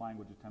the English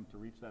language, attempt to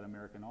reach that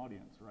American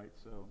audience, right?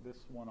 So this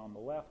one on the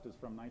left is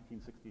from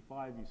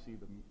 1965. You see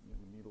the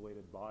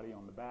mutilated body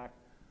on the back.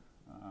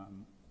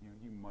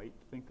 You might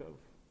think of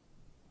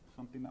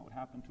something that would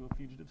happen to a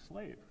fugitive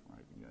slave,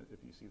 right? If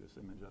you see this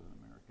image as an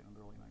American in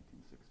the early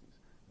 1960s.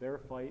 Their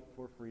fight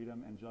for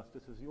freedom and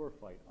justice is your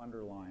fight,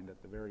 underlined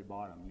at the very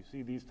bottom. You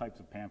see these types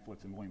of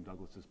pamphlets in William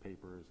Douglas's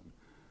papers, and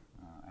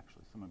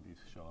actually some of these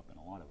show up in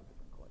a lot of the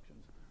different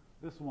collections.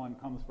 This one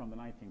comes from the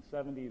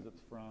 1970s. It's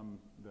from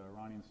the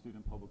Iranian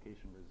student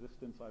publication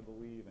Resistance, I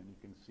believe, and you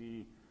can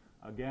see,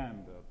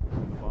 again, the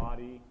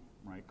body,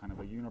 right, kind of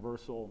a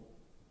universal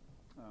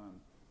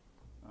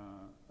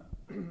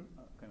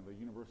kind of a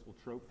universal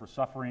trope for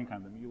suffering,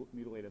 kind of the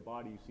mutilated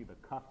body. You see the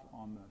cuff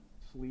on the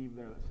sleeve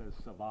there that says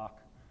Savak,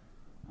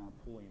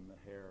 pulling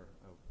the hair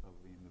of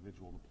the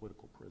individual, the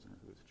political prisoner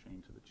who is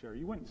chained to the chair.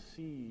 You wouldn't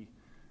see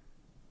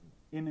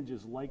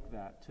images like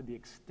that to the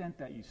extent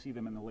that you see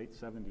them in the late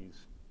 70s,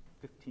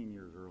 15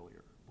 years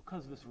earlier,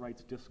 because this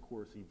rights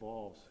discourse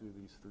evolves through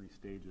these 3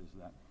 stages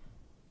that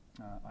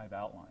I've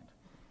outlined.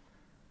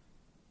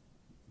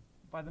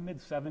 By the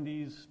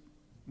mid-70s,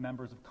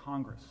 members of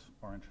Congress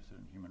are interested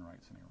in human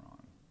rights in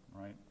Iran,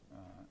 right?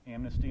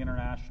 Amnesty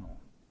International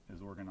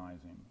is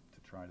organizing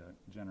to try to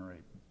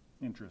generate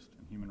interest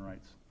in human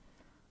rights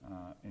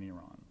in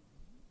Iran.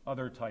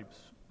 Other types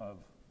of,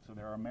 so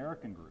there are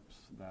American groups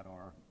that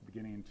are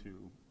beginning to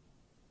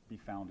be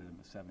founded in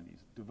the 70s,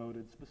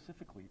 devoted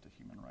specifically to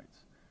human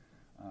rights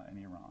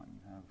in Iran.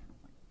 You have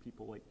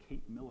people like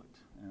Kate Millett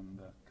and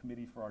the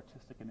Committee for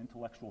Artistic and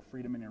Intellectual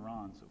Freedom in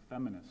Iran, so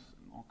feminists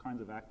and all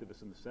kinds of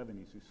activists in the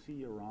 70s who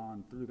see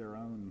Iran through their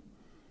own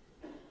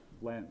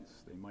lens.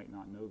 They might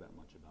not know that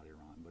much about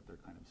Iran, but they're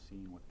kind of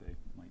seeing what they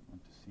might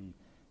want to see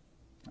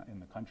in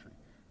the country.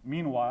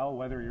 Meanwhile,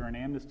 whether you're in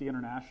Amnesty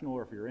International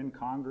or if you're in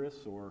Congress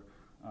or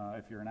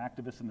if you're an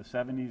activist in the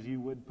 70s, you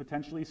would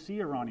potentially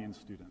see Iranian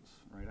students,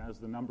 right, as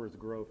the numbers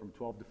grow from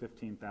 12 to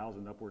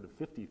 15,000 upward of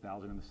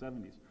 50,000 in the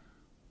 70s,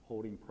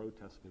 holding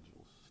protest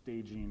vigils,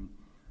 staging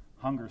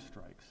hunger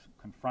strikes,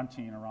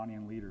 confronting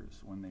Iranian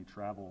leaders when they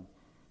travel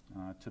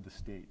to the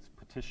States,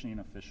 petitioning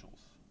officials,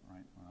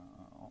 right?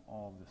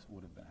 All of this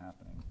would have been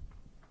happening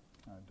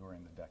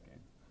during the decade.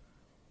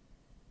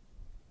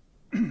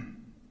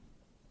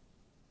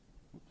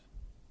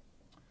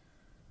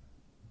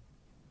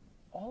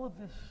 All of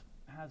this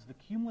has the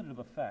cumulative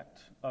effect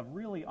of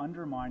really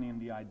undermining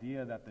the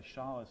idea that the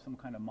Shah is some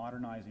kind of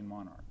modernizing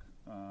monarch.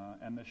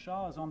 And the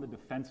Shah is on the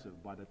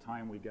defensive by the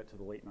time we get to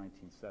the late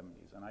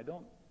 1970s. And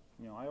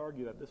I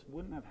argue that this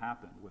wouldn't have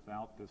happened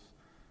without this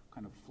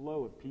kind of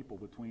flow of people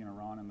between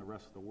Iran and the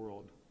rest of the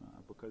world,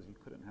 because you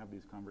couldn't have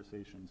these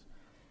conversations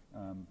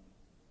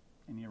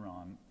in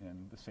Iran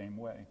in the same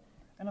way.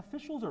 And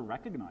officials are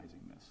recognizing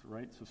this,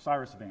 right? So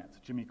Cyrus Vance,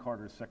 Jimmy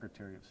Carter's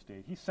Secretary of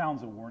State, he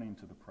sounds a warning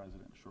to the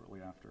president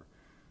shortly after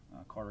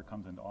Carter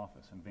comes into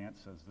office, and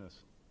Vance says this: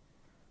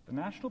 "The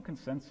national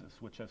consensus,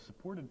 which has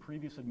supported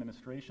previous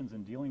administrations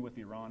in dealing with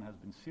Iran, has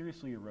been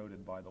seriously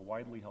eroded by the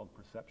widely held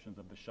perceptions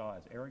of the Shah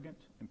as arrogant,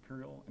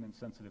 imperial, and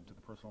insensitive to the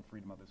personal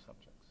freedom of his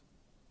subjects.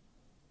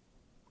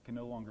 It can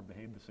no longer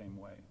behave the same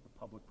way. The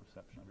public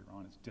perception of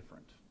Iran is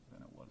different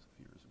than it was a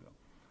few years ago."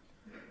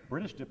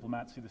 British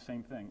diplomats see the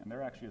same thing, and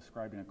they're actually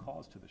ascribing a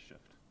cause to the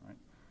shift,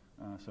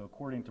 right? So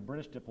according to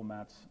British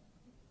diplomats,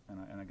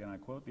 and again I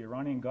quote, "The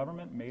Iranian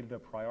government made it a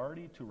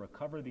priority to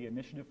recover the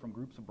initiative from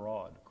groups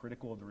abroad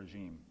critical of the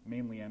regime,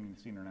 mainly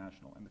Amnesty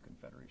International and the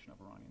Confederation of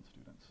Iranian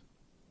Students."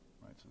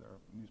 Right, so there are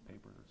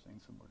newspapers are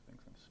saying similar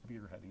things, and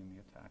spearheading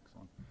the attacks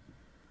on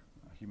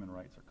human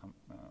rights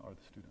are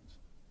the students.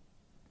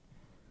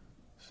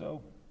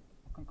 So,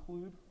 I'll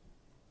conclude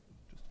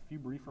just a few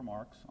brief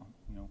remarks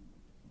on,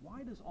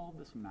 why does all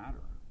this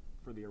matter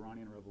for the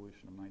Iranian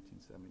Revolution of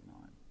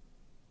 1979?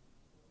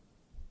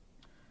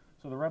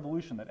 So the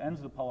revolution that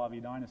ends the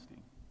Pahlavi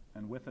dynasty,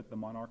 and with it the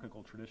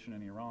monarchical tradition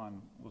in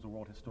Iran, was a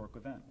world historic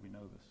event. We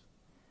know this.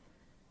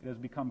 It has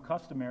become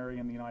customary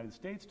in the United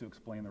States to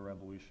explain the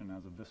revolution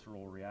as a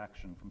visceral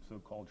reaction from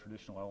so-called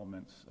traditional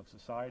elements of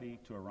society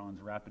to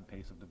Iran's rapid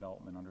pace of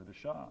development under the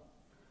Shah.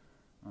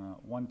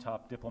 One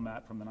top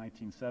diplomat from the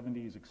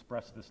 1970s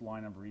expressed this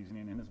line of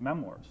reasoning in his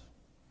memoirs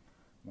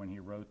when he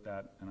wrote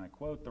that, and I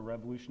quote, "The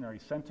revolutionary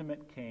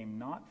sentiment came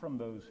not from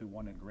those who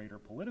wanted greater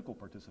political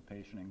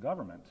participation in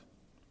government,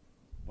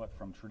 but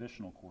from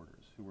traditional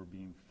quarters who were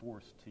being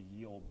forced to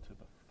yield to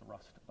the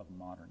thrust of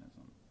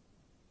modernism.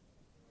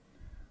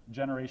 A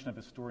generation of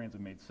historians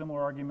have made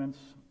similar arguments,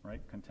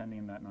 right,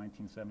 contending that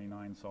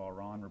 1979 saw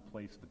Iran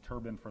replace the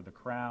turban for the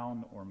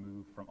crown or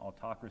move from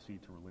autocracy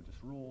to religious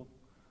rule.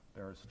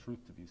 There is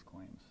truth to these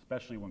claims,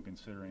 especially when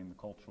considering the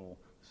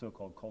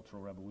so-called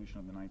cultural revolution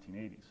of the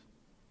 1980s.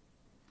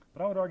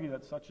 But I would argue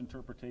that such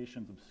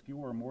interpretations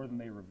obscure more than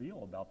they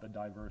reveal about the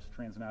diverse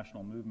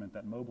transnational movement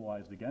that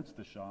mobilized against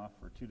the Shah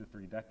for 2 to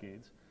 3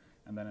 decades,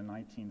 and then in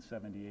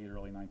 1978,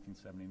 early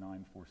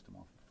 1979, forced him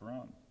off the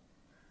throne.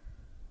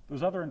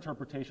 Those other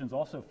interpretations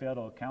also fail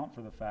to account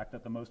for the fact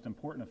that the most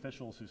important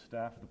officials who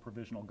staffed the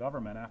provisional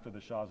government after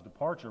the Shah's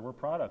departure were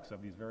products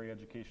of these very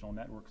educational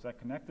networks that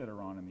connected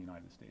Iran and the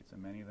United States,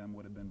 and many of them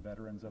would have been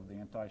veterans of the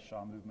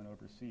anti-Shah movement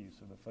overseas.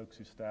 So the folks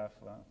who staff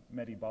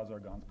Mehdi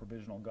Bazargan's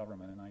provisional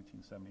government in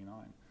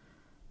 1979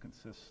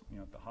 consists,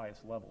 at the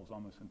highest levels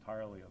almost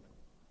entirely of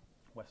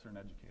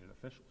Western-educated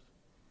officials,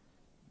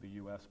 the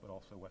U.S., but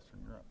also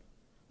Western Europe.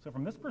 So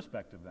from this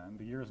perspective, then,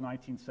 the years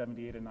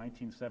 1978 and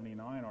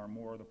 1979 are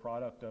more the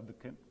product of the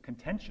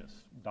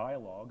contentious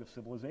dialogue of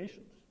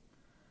civilizations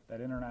that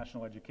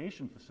international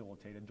education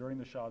facilitated during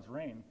the Shah's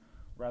reign,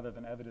 rather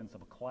than evidence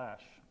of a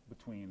clash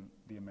between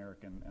the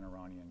American and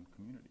Iranian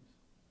communities.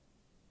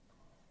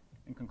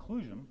 In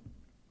conclusion,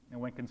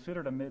 and when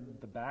considered amid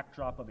the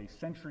backdrop of a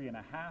century and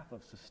a half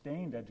of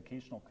sustained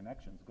educational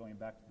connections going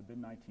back to the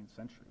mid-19th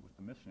century with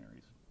the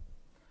missionaries,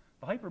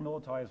 the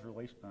hyper-militarized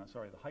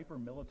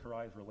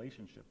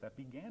relationship that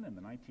began in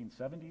the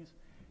 1970s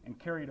and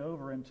carried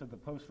over into the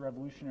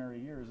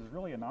post-revolutionary years is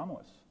really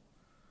anomalous.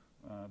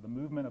 The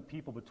movement of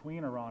people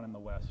between Iran and the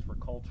West for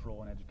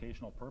cultural and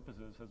educational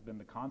purposes has been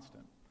the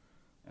constant,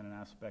 and an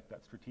aspect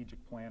that strategic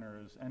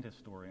planners and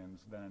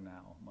historians then and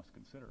now must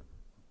consider.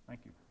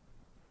 Thank you.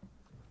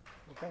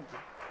 Well, thank you.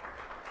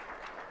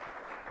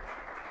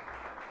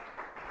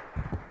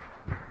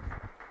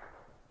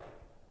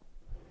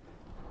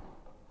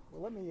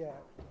 Well, let me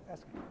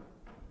ask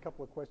a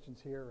couple of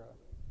questions here.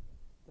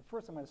 The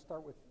first, I'm going to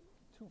start with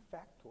 2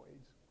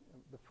 factoids.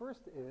 The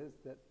first is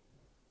that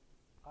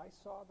I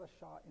saw the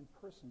Shah in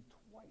person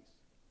twice.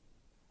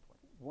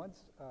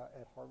 Once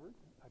at Harvard.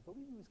 I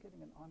believe he was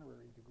getting an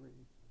honorary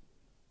degree.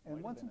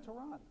 And once in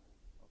Tehran.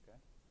 Okay.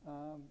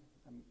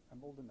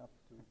 I'm old enough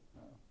to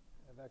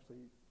have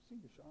actually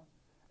seen the Shah.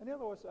 And the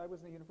other was, I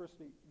was in the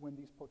university when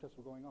these protests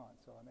were going on.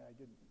 So,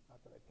 not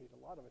that I paid a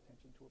lot of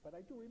attention to it, but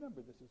I do remember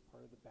this as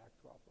part of the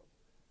backdrop of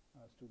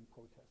student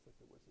protests, that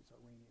there was this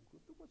Iranian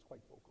group that was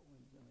quite vocal.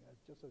 And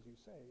just as you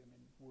say,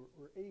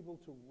 we're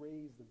able to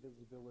raise the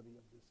visibility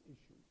of this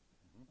issue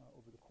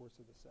over the course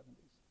of the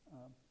 70s.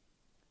 I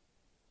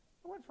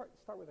want to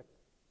start with a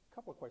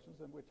couple of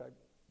questions in which we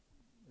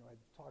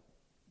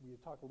had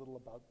talked a little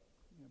about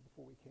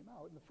before we came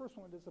out. And the first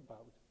one is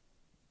about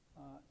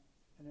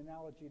an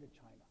analogy to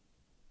China.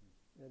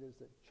 That is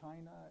that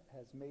China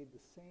has made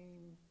the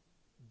same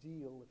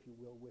deal, if you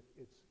will, with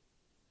its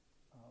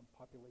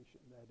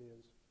population. That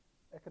is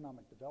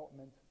economic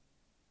development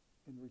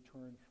in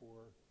return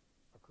for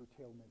a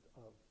curtailment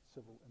of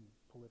civil and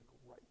political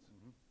rights.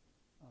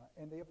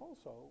 And they have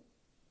also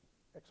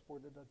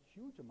exported a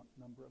huge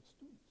number of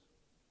students.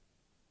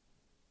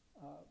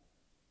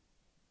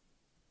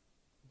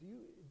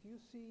 Do you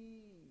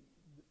see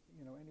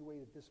any way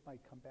that this might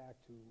come back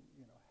to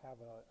have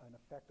an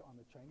effect on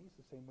the Chinese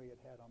the same way it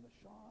had on the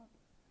Shah?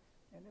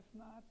 And if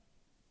not,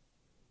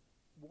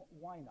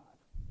 why not?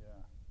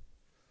 Yeah.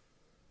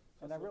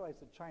 And I realize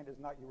that China is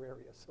not your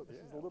area, so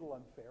this is a little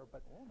unfair,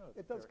 but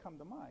it does come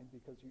to mind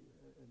because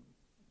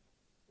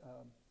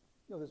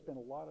there's been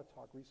a lot of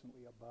talk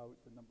recently about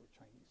the number of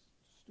Chinese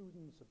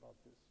students, about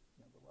this,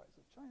 the rise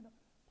of China,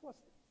 plus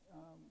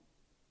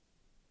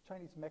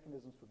Chinese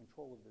mechanisms for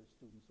control of their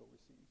students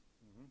overseas.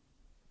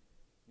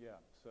 Yeah,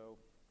 so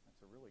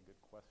that's a really good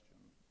question.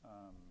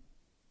 I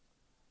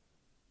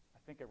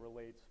think it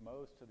relates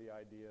most to the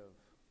idea of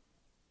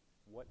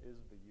what is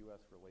the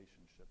U.S.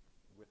 relationship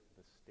with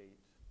the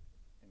state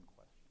in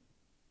question.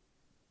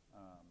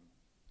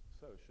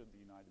 So should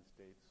the United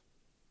States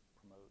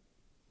promote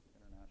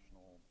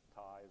international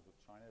ties with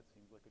China? It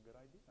seems like a good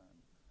idea. And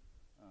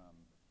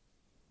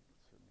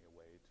it's certainly a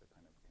way to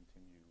kind of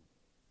continue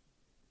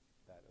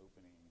that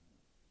opening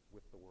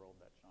with the world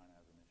that China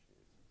has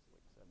initiated since the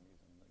late 70s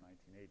and the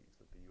 1980s,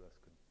 that the U.S.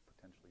 could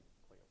potentially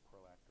play a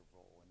proactive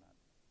role in that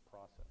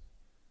process.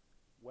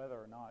 Whether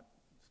or not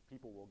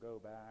people will go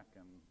back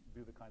and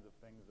do the kinds of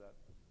things that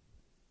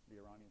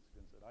the Iranian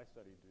students that I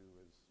study do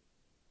is,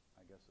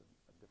 I guess,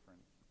 a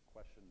different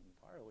question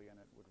entirely, and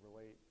it would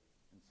relate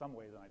in some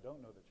ways, and I don't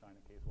know the China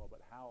case well,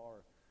 but how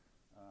are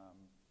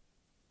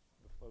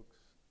the folks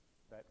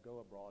that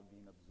go abroad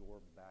being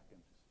absorbed back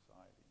into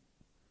society?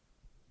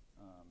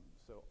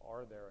 So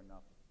are there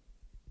enough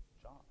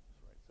jobs,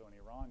 right? So in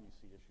Iran, you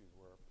see issues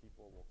where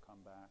people will come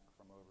back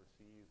from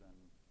overseas and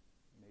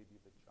maybe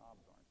the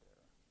jobs aren't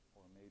there,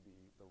 or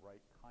maybe the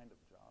right kind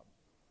of job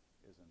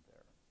isn't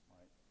there,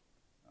 right?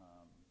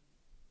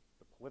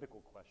 The political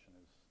question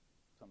is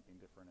something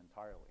different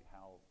entirely.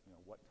 How,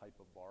 what type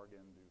of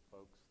bargain do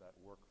folks that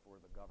work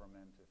for the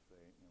government, if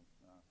they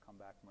come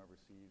back from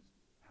overseas,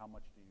 how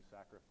much do you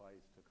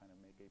sacrifice to kind of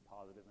make a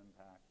positive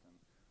impact and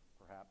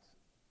perhaps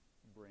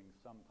bring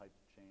some type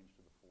of change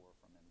to the fore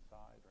from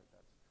inside, right?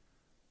 That's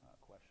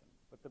a question.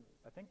 But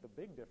I think the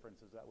big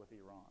difference is that with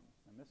Iran,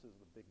 and this is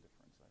the big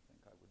difference, I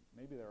think.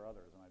 Maybe there are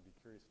others, and I'd be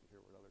curious to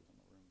hear what others in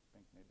the room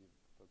think, maybe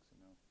folks who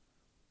know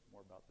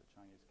more about the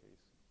Chinese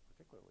case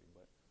particularly.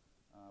 But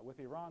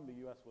with Iran, the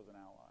U.S. was an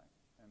ally,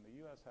 and the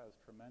U.S. has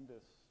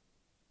tremendous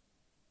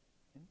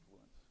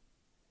influence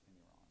in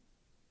Iran,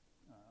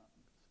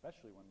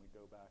 especially when we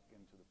go back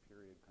into the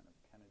period kind of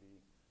Kennedy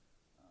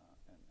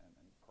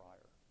and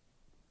prior.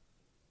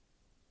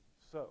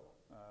 So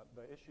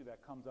the issue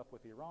that comes up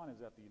with Iran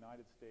is that the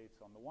United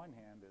States, on the one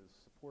hand, is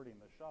supporting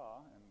the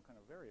Shah and kind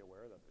of very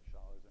aware that the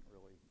Shah isn't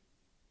really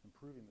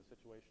improving the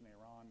situation in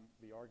Iran.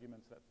 The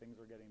arguments that things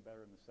are getting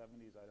better in the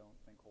 70s, I don't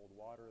think hold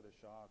water. The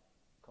Shah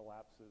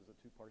collapses a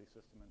two-party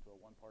system into a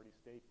one-party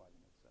state by the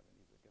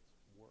mid-70s. It gets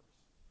worse.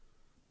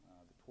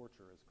 The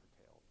torture is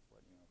curtailed, but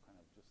kind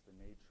of just the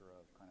nature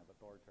of kind of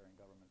authoritarian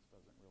governments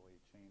doesn't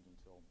really change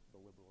until the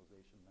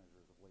liberalization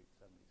measures of late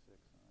 76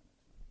 and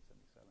into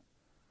 1977.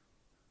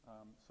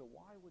 So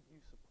why would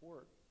you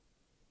support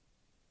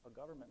a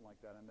government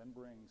like that and then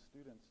bring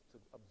students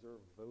to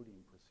observe voting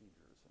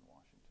procedures in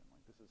Washington?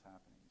 Like, this is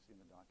happening. You see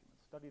in the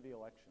documents. Study the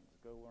elections.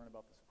 Go learn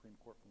about the Supreme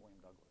Court from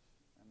William Douglas.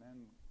 And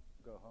then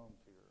go home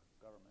to your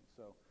government.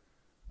 So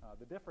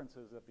the difference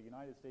is that the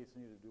United States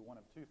needed to do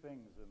one of two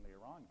things in the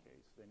Iran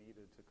case. They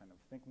needed to kind of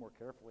think more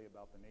carefully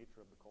about the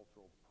nature of the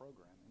cultural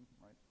programming,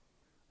 right?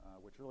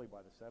 Which really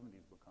by the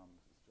 70s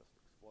becomes just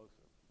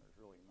explosive. There's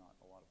really not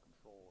a lot of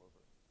control over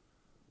it.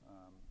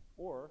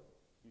 Or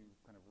you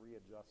kind of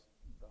readjust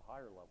the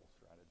higher level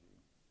strategy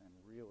and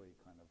really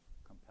kind of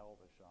compel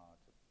the Shah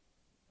to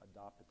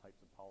adopt the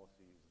types of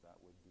policies that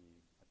would be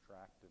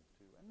attractive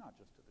to, and not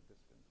just to the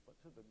dissidents, but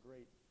to the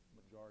great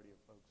majority of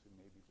folks who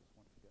maybe just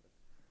want to get a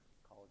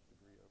college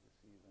degree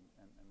overseas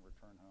and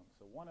return home.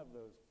 So one of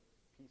those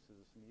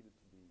pieces needed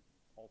to be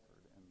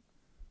altered in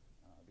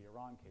the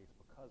Iran case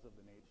because of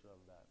the nature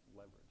of that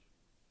leverage.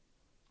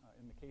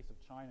 In the case of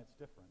China, it's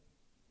different.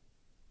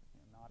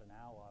 Not an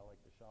ally like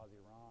the Shah's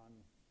Iran,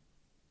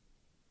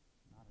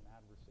 not an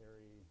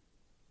adversary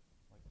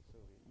like the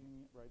Soviet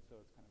Union, right? So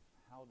it's kind of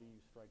how do you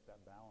strike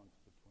that balance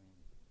between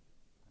kind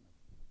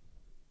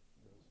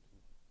of those two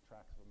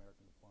tracks of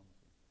American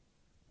diplomacy?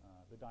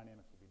 The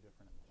dynamics will be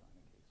different in the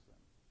China case than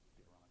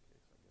the Iran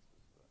case, I guess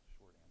is the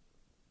short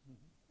answer.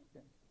 Mm-hmm.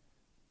 Okay.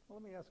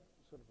 Well, let me ask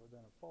sort of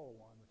then a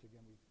follow-on, which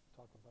again we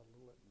talked about a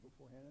little bit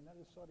beforehand, and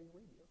that is Saudi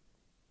Arabia,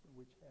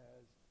 which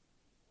has,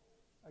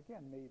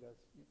 again, made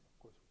us, of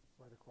course,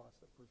 right across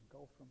the Persian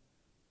Gulf from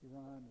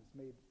Iran, has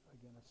made,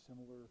 again, a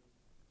similar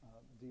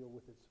deal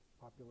with its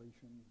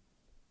population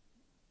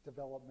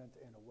development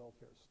and a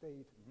welfare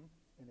state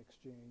in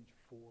exchange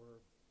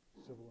for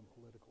civil and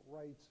political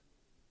rights.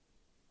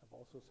 I've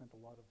also sent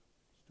a lot of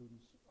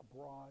students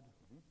abroad,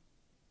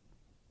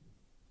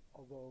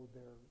 although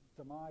their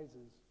demise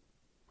is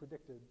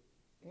predicted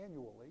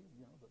annually.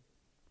 The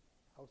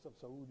House of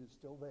Saud is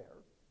still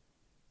there.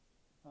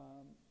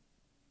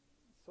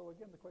 So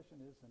again, the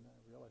question is, and I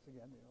realize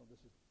again,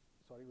 this is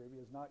Saudi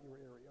Arabia is not your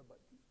area, but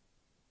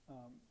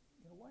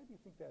why do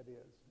you think that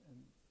is? And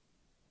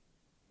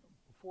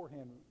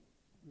beforehand,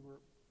 we were,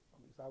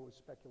 at least I was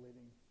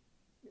speculating,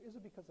 is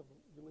it because of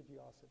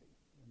religiosity,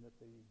 and that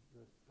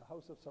the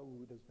House of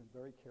Saud has been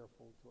very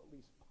careful to at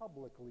least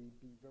publicly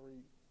be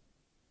very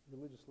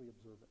religiously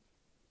observant,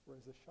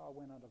 whereas the Shah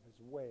went out of his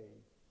way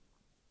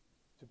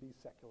to be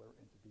secular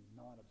and to be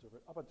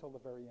non-observant up until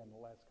the very end,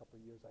 the last couple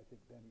of years. I think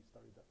then he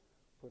started to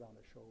put on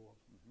a show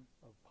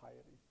of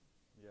piety.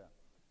 Yeah,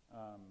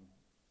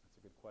 that's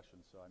a good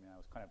question. So, I mean, I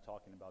was kind of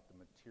talking about the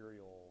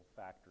material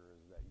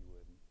factors that you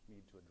would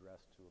need to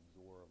address to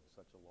absorb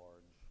such a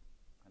large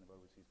kind of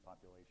overseas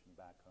population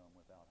back home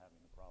without having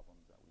the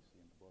problems that we see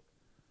in the book.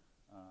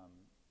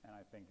 And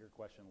I think your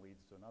question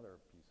leads to another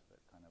piece of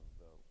it, kind of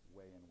the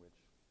way in which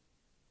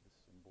the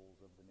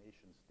symbols of the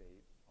nation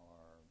state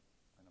are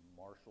kind of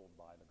marshaled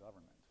by the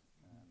government.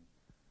 And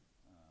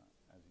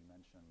as you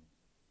mentioned,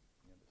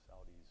 the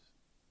Saudis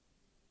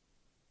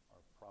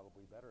are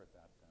probably better at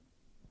that than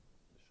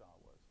the Shah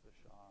was. The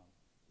Shah,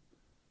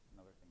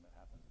 another thing that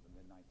happens in the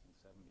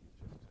mid-1970s,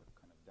 just to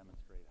kind of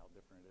demonstrate how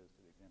different it is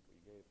to the example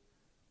you gave,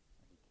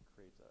 he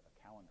creates a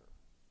calendar,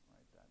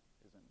 right, that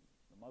isn't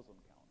the Muslim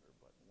calendar,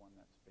 but one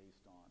that's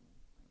based on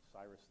kind of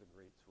Cyrus the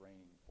Great's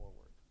reign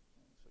forward.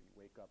 And so you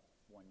wake up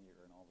one year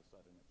and all of a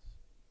sudden it's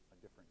a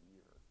different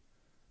year.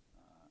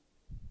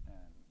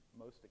 And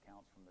most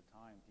accounts from the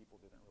time, people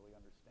didn't really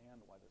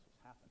understand why this was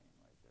happening,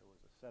 right? There was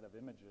a set of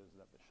images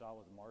that the Shah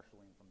was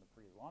marshaling from the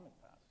pre-Islamic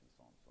past. He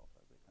saw himself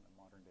as a kind of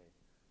modern-day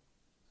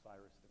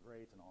Cyrus the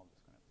Great and all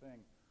this kind of thing.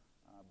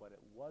 But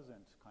it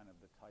wasn't kind of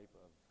the type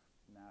of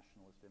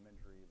nationalist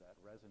imagery that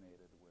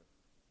resonated with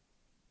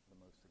the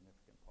most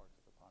significant parts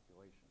of the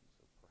population.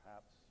 So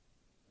perhaps,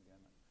 again,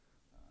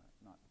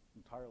 not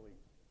entirely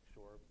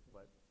sure,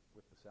 but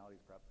with the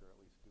Saudis, perhaps they're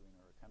at least doing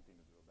or attempting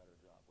to do a better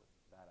job with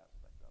that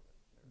aspect of it.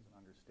 There's an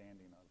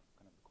understanding of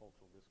kind of the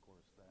cultural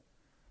discourse that,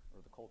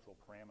 or the cultural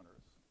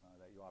parameters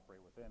that you operate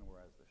within,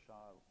 whereas the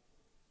Shah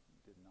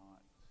did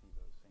not see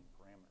those same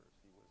parameters.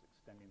 He was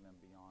extending them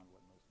beyond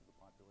what most of the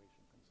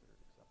population considered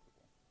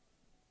acceptable.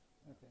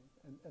 Okay,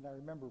 and I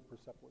remember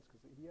Persepolis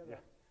because he had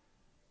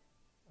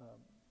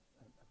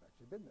I've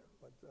actually been there,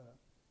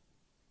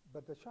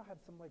 but the Shah had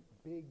some like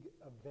big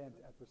event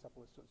at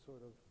Persepolis,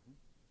 sort of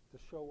to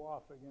show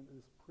off again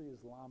this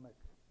pre-Islamic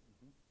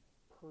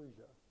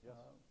Persia. Yes.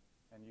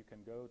 And you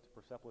can go to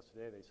Persepolis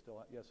today. They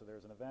still, so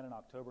there's an event in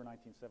October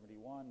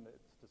 1971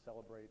 that's to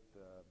celebrate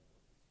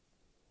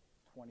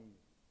 2,500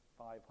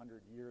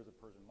 years of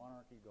Persian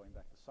monarchy, going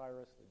back to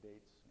Cyrus. The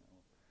dates,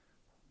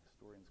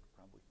 historians could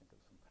probably think of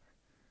some better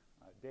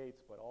dates,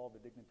 but all the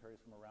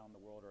dignitaries from around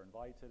the world are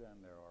invited,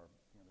 and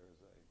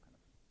there's a kind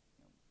of,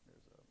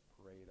 there's a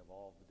parade of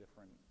all the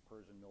different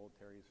Persian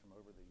militaries from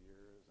over the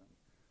years, and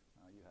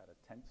you had a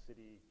tent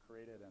city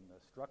created, and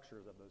the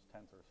structures of those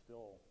tents are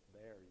still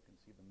there. You can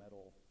see the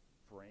metal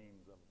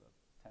frames of the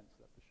tents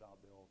that the Shah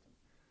built, and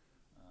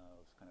it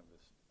was kind of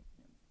this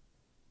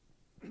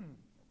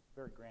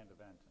very grand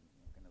event, and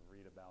you kind of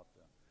read about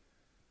the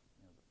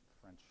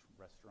French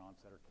restaurants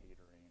that are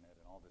catering it,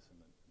 and all this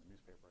in the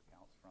newspaper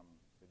accounts from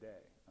the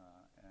day.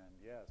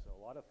 So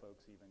a lot of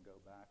folks even go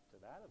back to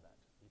that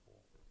event.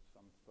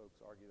 Some folks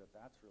argue that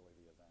that's really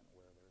the event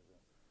where there's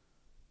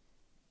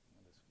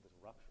this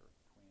rupture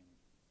between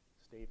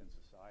state and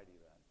society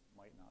that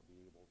might not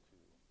be able to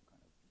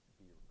kind of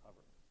be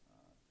recovered.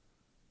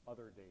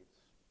 Other dates,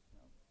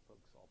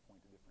 folks all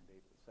point to different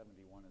dates, but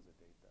 71 is a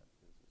date that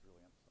is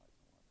really emphasized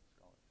in a lot of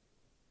scholars.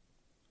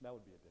 That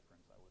would be a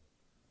difference, I would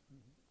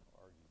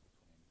argue,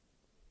 between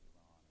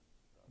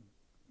Iran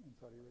and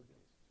Saudi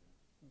Arabia.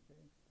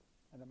 Okay.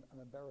 And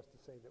I'm embarrassed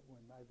to say that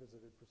when I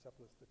visited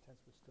Persepolis, the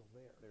tents were still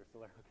there. They were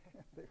still there,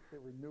 okay.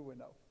 they were new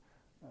enough.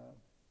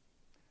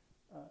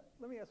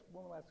 Let me ask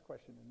one last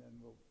question, and then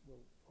we'll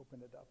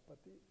open it up.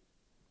 But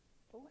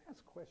the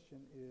last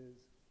question is,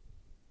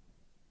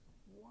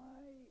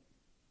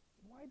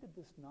 why did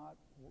this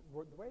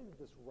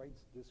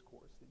rights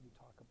discourse that you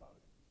talk about,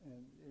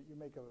 and you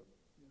make a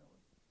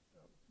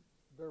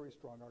very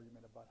strong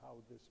argument about how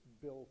this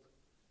built,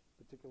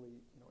 particularly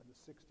in the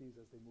 60s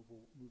as they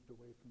moved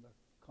away from the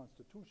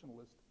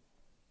constitutionalist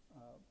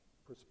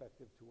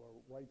perspective to a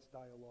rights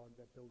dialogue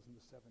that builds in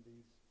the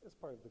 70s as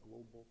part of the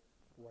global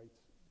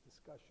rights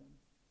discussion.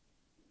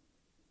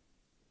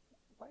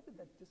 Why did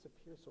that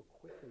disappear so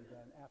quickly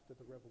then after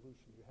the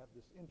revolution? You have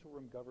this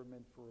interim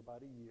government for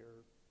about a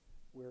year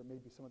where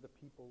maybe some of the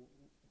people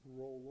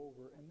roll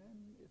over, and then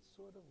it's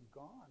sort of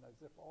gone,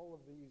 as if all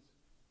of these,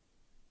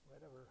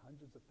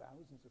 hundreds of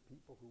thousands of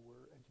people who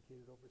were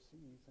educated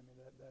overseas, I mean,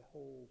 that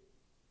whole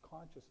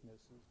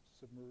consciousness is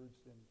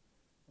submerged in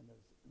an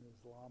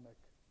Islamic,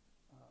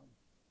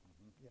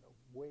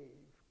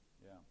 wave.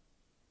 Yeah.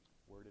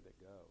 Where did it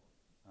go?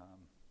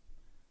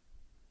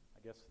 I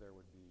guess there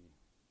would be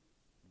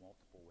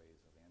multiple ways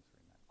of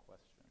answering that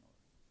question, or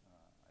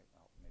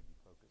I'll maybe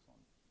focus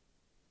on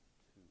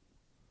two.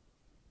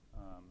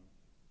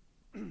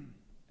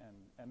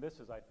 And this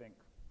is, I think,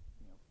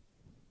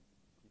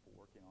 people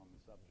working on the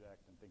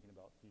subject and thinking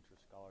about future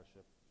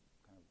scholarship,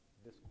 kind of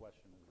this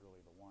question is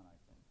really the one I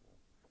think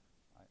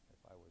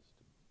if I was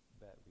to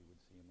bet, we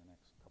would see in the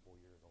next couple of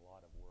years a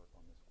lot of work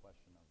on this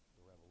question of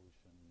the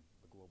revolution,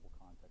 the global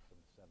context of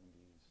the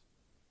 70s,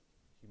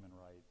 human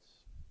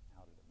rights,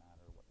 how did it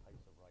matter, what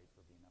types of rights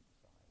were being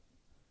emphasized.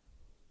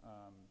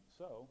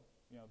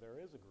 There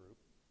is a group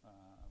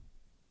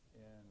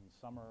in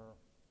summer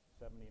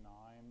 79,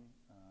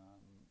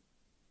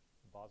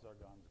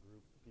 Bazargan's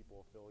group,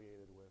 people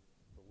affiliated with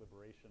the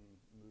liberation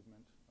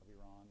movement of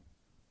Iran,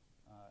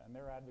 and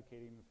they're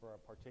advocating for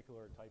a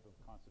particular type of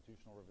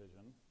constitutional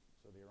revision.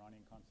 So the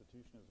Iranian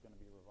constitution is going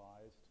to be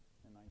revised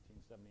in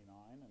 1979,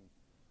 and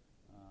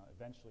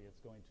eventually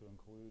it's going to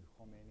include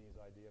Khomeini's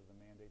idea of the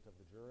mandate of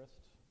the jurist,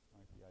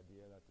 right? The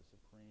idea that the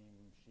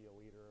supreme Shia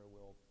leader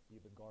will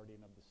be the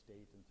guardian of the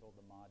state until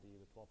the Mahdi,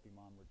 the 12th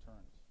Imam,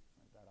 returns.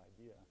 Right? That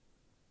idea,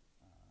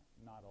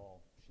 not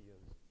all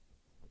Shias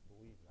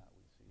believe that.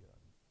 We see a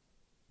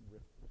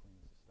rift between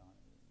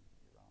Sistani in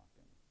Iraq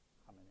and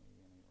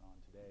Khamenei in Iran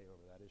today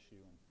over that issue.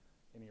 And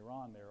in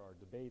Iran, there are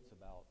debates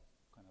about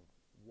kind of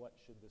what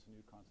should this new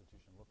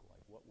constitution look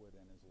like? What would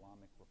an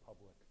Islamic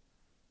republic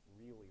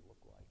really look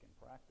like in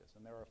practice?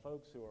 And there are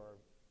folks who are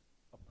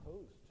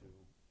opposed to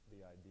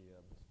the idea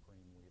of the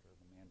supreme leader,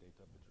 the mandate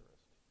of the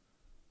jurist.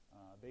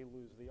 They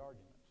lose the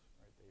argument,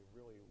 right? They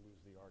really lose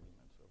the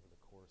argument over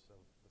the course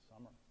of the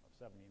summer of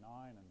 79,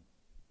 and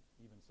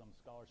even some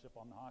scholarship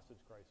on the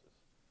hostage crisis.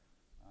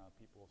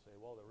 People will say,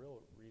 well, the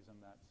real reason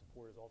that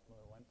supporters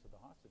ultimately went to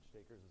the hostage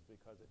takers is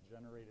because it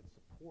generated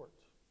support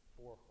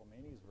for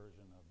Khomeini's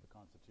version of the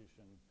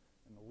Constitution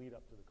in the lead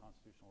up to the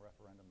constitutional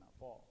referendum that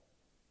fall.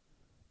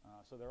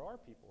 So there are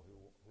people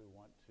who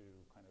want to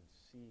kind of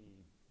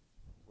see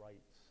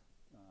rights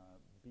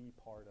be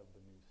part of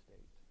the new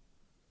state.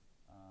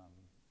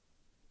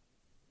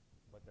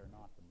 But but they're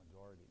not the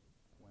majority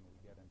when we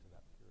get into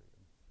that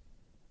period.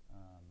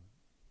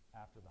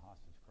 After the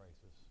hostage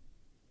crisis,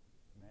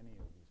 many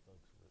of these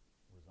folks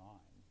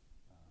resigned,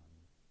 and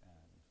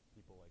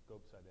people like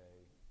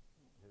Gobsadeh,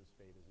 his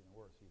fate is even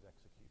worse. He's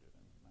executed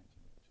in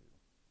 1902.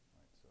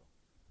 Right? So,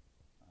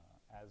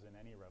 as in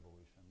any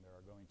revolution, there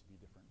are going to be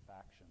different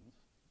factions,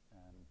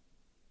 and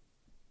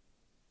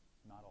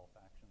not all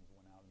factions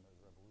went out in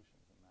those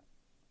revolutions, and that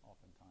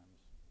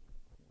oftentimes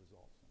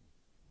results in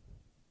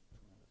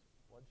tremendous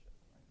bloodshed.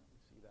 Right? And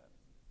we see that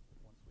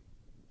once we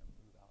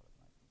move out of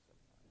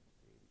 1979 into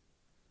the 80s.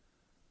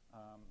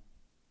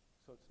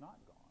 So it's not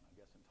gone, I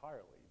guess,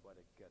 entirely, but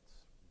it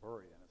gets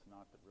buried, and it's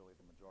not really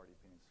the majority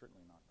opinion,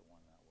 certainly not the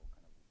one that will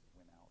kind of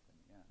win out in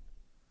the end.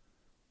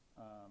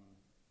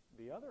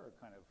 The other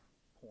kind of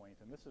point,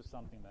 and this is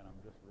something that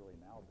I'm just really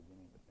now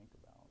beginning to think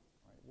about,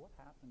 right? What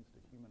happens to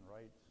human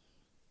rights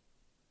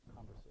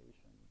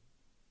conversation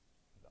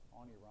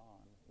on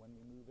Iran when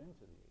we move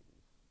into the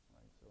 80s,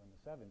 right? So in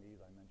the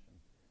 70s, I mentioned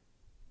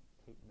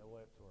Kate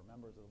Millett or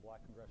members of the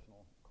Black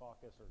Congressional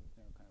Caucus or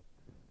kind of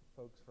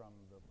folks from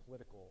the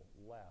political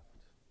left,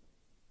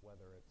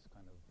 whether it's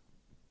kind of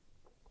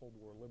Cold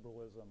War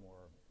liberalism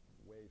or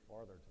way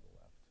farther to the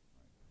left.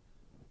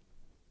 Right?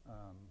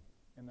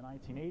 In the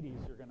 1980s,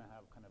 you're going to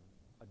have kind of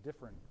a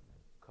different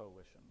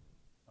coalition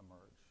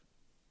emerge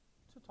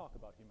to talk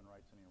about human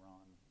rights in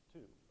Iran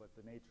too, but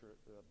the nature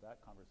of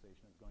that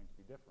conversation is going to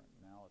be different.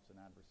 Now it's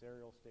an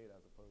adversarial state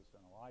as opposed to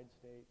an allied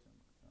state, and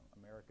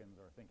Americans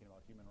are thinking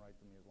about human rights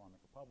in the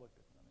Islamic Republic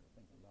different than they were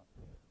thinking about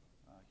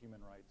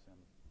human rights in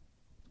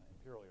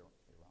imperial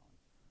Iran.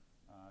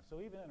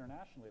 So even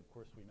internationally, of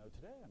course, we know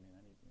today, I mean,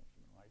 any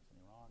human rights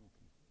in Iran, you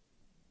can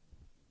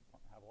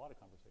have a lot of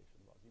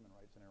conversation about human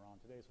rights in Iran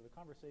today. So the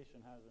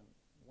conversation hasn't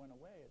went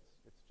away,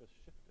 it's just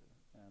shifted,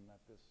 and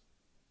that this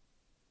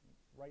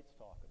rights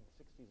talk of the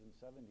 60s and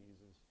 70s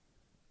is,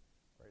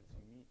 right, it's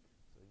unique.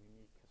 It's a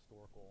unique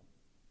historical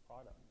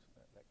product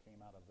that came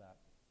out of that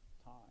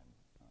time.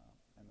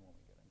 And then when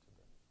we get into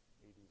the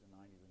 80s and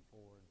 90s and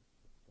forward,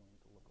 it's going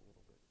to look a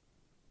little bit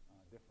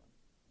different.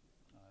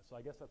 So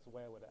I guess that's the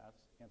way I would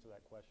answer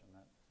that question,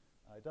 that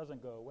it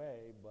doesn't go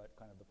away, but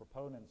kind of the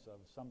proponents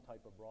of some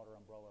type of broader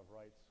umbrella of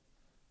rights,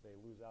 they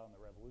lose out in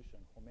the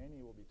revolution.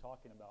 Khomeini will be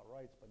talking about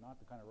rights, but not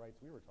the kind of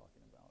rights we were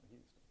talking about.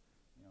 He's,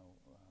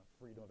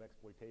 freedom of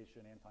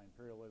exploitation,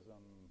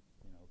 anti-imperialism,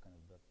 kind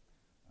of the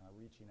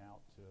reaching out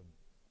to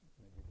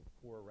maybe the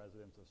poor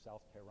residents of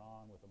South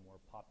Tehran with a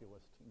more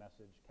populist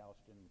message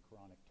couched in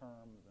Quranic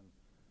terms, and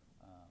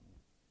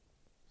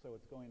so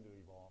it's going to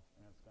evolve,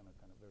 and it's going to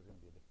there's going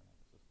to be a different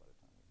emphasis by the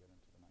time we get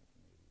into the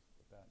 1980s.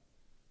 But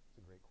that's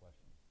a great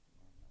question.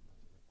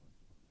 That's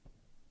a great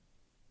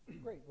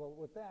question. Great. Well,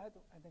 with that,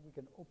 I think we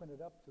can open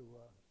it up to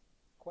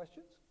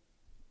questions.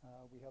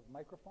 We have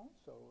microphones,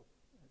 so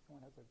if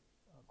someone has a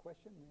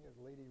question, there's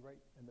a lady right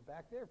in the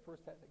back there.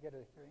 First, had to get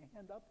her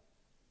hand up.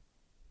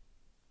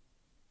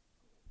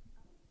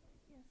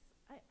 Yes,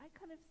 I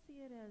kind of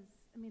see it as,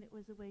 it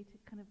was a way to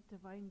kind of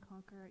divide and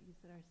conquer. You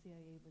said our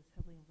CIA was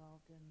heavily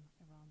involved in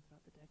Iran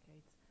throughout the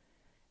decades.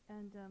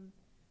 And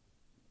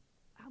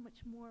how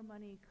much more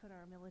money could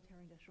our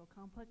military-industrial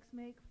complex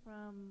make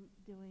from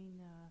doing,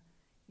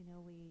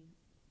 we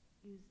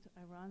used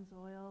Iran's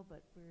oil,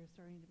 but we're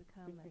starting to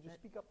become, could you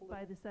speak up a little?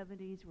 By the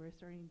 70s, we're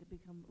starting to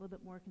become a little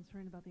bit more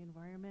concerned about the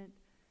environment.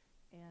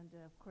 And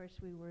of course,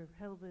 we were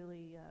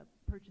heavily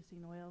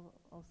purchasing oil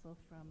also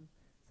from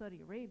Saudi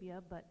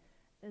Arabia, but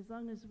as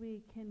long as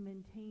we can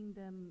maintain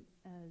them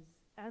as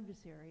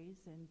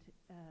adversaries and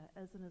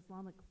as an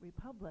Islamic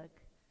republic,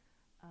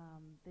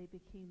 they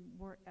became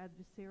more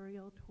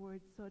adversarial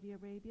towards Saudi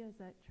Arabia. Is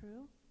that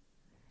true?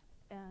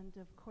 And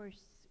of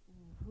course,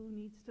 who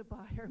needs to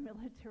buy our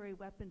military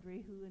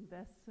weaponry, who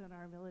invests in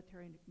our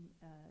military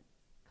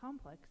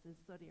complex is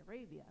Saudi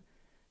Arabia.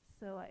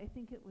 So I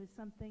think it was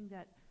something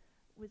that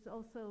was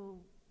also,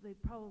 they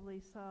probably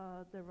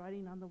saw the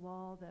writing on the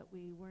wall that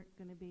we weren't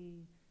going to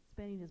be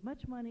spending as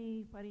much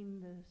money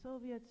fighting the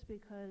Soviets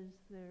because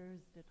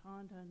there's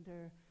detente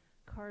under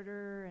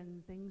Carter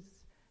and things,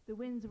 the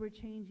winds were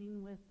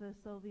changing with the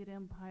Soviet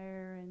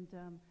Empire, and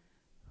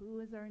who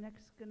is our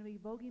next going to be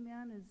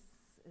bogeyman is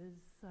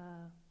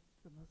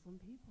the Muslim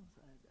peoples,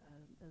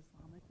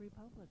 Islamic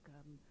Republic,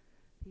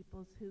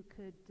 peoples who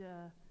could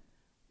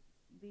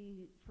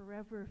be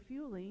forever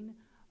fueling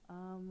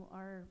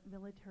our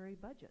military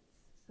budgets.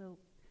 So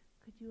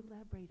could you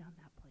elaborate on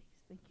that, please?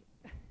 Thank you.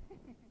 Thank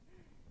you.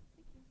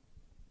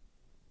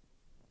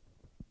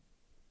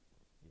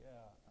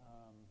 Yeah.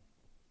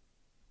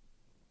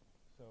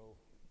 So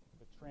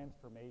the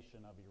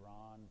transformation of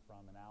Iran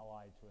from an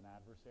ally to an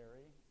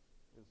adversary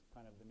is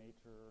kind of the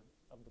nature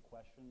of the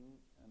question,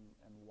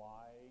 and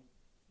why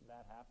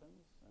that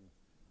happens. And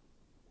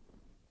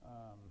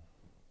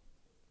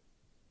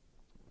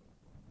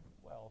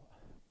well,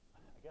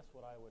 I guess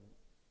what I would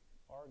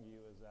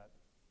argue is that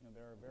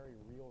there are very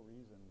real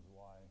reasons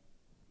why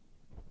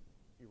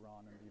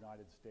Iran and the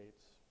United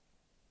States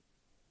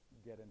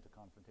get into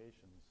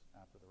confrontations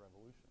after the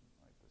revolution.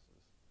 Right? This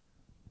is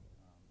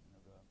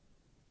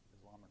the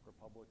Islamic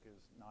Republic is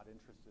not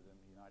interested in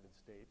the United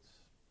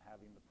States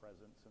having the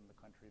presence in the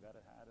country that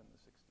it had in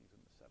the 60s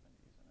and the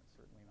 70s, and it's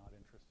certainly not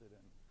interested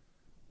in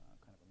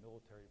kind of a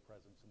military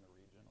presence in the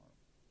region or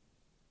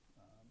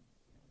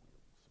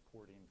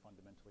supporting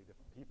fundamentally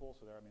different people.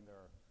 So there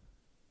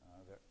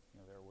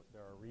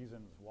are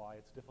reasons why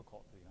it's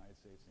difficult for the United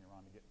States and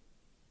Iran to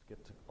get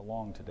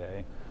along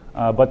today.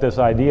 But this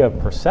idea of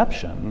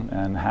perception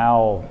and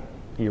how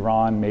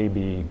Iran may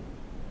be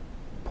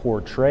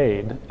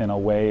portrayed in a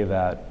way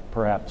that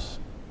perhaps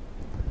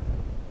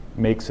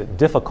makes it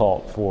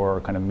difficult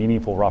for kind of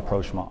meaningful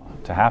rapprochement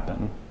to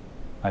happen,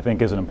 I think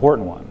is an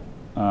important one.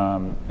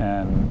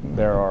 And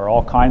there are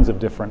all kinds of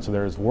different, so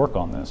there's work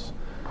on this.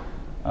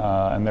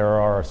 And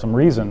there are some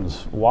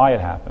reasons why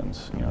it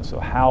happens. So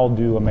how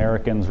do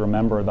Americans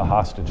remember the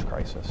hostage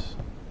crisis,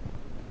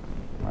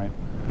 right?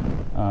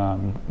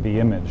 The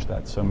image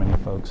that so many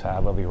folks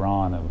have of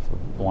Iran, of a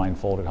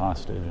blindfolded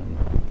hostage, and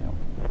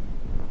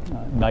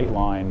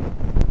Nightline,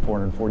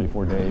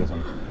 444 days,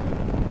 and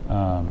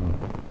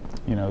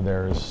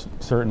there's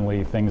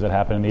certainly things that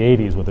happened in the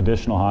 80s with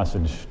additional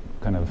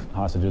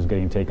hostages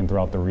getting taken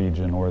throughout the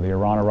region, or the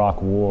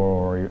Iran-Iraq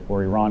War,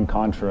 or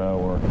Iran-Contra,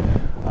 or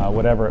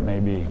whatever it may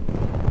be.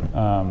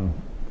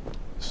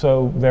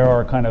 So there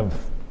are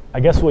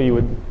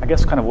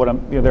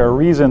there are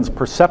reasons,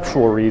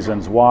 perceptual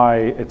reasons, why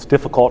it's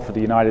difficult for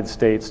the United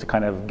States to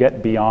kind of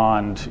get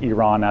beyond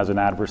Iran as an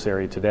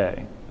adversary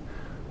today.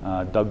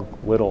 Doug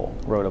Little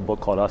wrote a book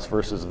called Us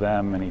versus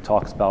Them, and he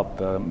talks about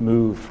the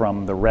move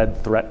from the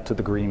red threat to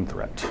the green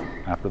threat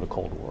after the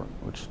Cold War,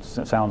 which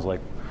sounds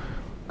like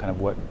kind of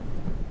what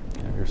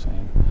you're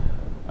saying.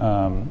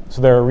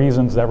 So there are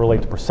reasons that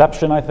relate to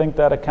perception, I think,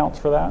 that accounts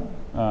for that.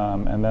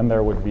 And then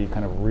there would be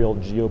kind of real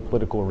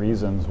geopolitical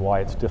reasons why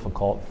it's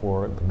difficult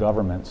for the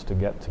governments to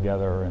get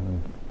together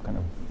in kind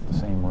of the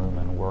same room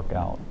and work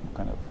out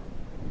kind of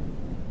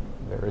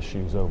their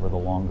issues over the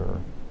longer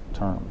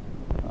term.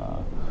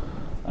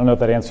 I don't know if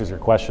that answers your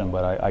question,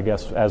 but I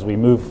guess as we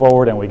move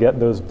forward and we get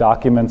those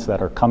documents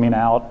that are coming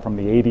out from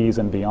the 80s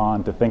and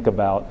beyond to think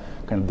about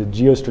kind of the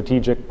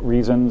geostrategic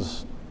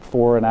reasons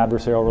for an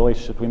adversarial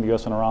relationship between the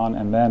U.S. and Iran,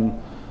 and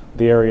then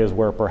the areas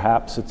where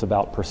perhaps it's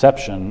about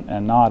perception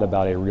and not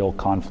about a real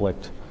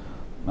conflict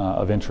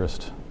of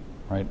interest,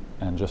 right?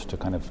 And just to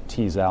kind of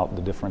tease out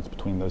the difference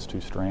between those two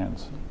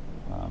strands.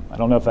 I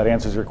don't know if that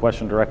answers your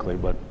question directly,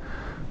 but.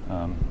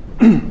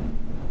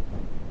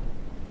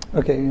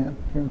 Okay, here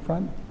in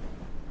front.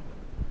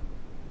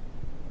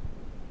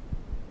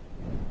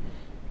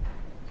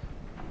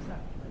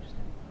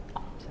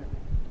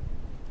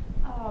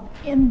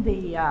 In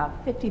the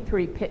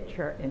 53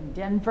 picture in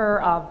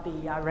Denver of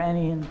the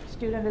Iranian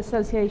Student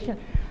Association,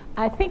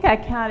 I think I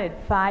counted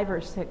 5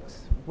 or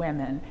 6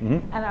 women,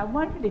 and I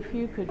wondered if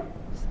you could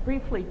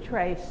briefly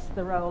trace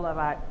the role of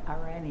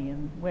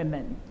Iranian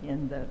women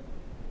in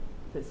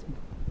this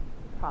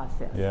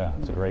process. Yeah,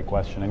 it's a great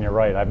question, and you're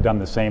right. I've done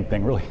the same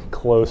thing, really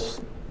close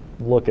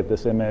look at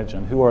this image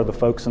and who are the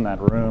folks in that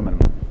room,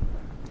 and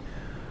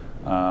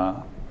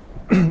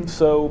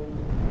so.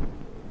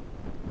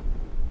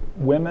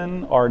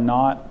 Women are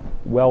not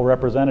well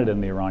represented in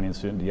the Iranian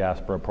student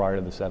diaspora prior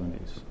to the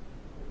 70s.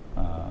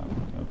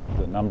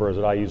 The numbers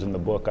that I use in the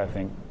book, I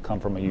think, come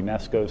from a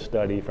UNESCO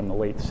study from the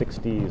late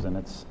 60s, and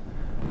I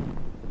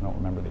don't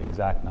remember the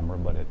exact number,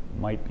 but it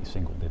might be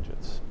single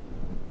digits,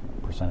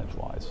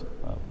 percentage-wise.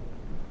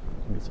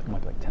 It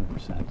might be like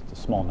 10%. It's a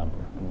small number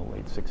in the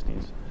late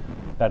 60s.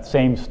 That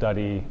same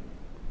study,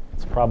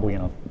 it's probably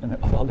in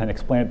an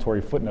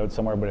explanatory footnote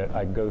somewhere, but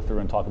I go through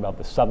and talk about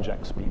the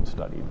subjects being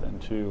studied then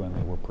too, and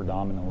they were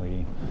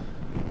predominantly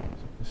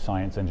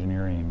science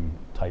engineering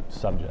type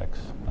subjects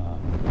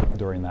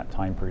during that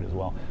time period as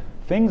well.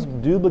 Things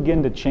do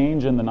begin to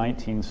change in the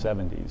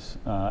 1970s,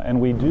 and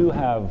we do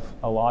have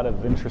a lot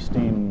of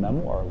interesting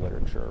memoir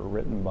literature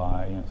written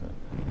by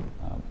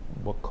a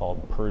book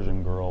called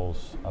Persian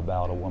Girls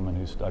about a woman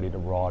who studied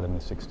abroad in the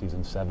 60s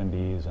and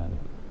 70s, and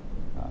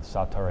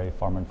Satare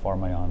Farman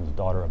Farmayan's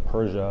Daughter of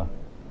Persia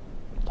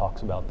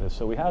talks about this.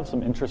 So we have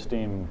some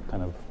interesting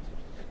kind of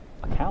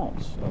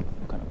accounts of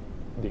kind of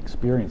the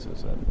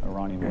experiences that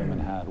Iranian women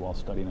had while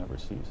studying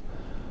overseas,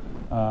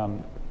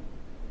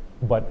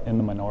 but in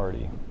the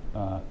minority.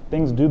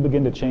 Things do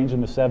begin to change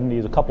in the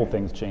 70s. A couple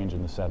things change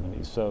in the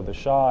 70s. So the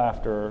Shah,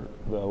 after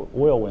the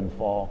oil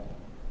windfall,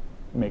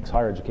 makes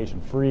higher education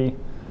free,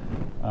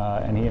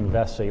 and he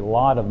invests a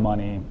lot of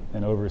money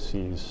in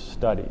overseas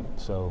study.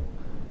 So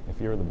if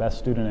you're the best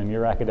student in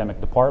your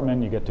academic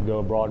department, you get to go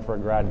abroad for a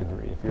grad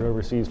degree. If you're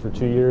overseas for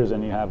 2 years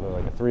and you have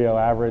like a 3.0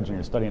 average and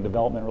you're studying a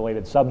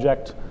development-related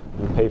subject,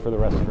 you pay for the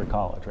rest of your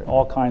college, right?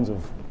 All kinds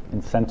of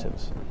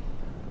incentives.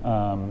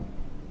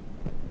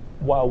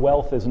 While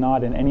wealth is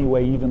not in any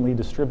way evenly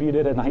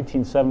distributed, in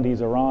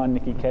 1970s Iran,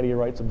 Nikki Kedia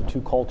writes of the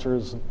two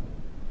cultures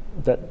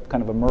that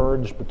kind of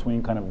emerge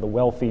between kind of the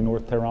wealthy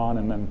North Tehran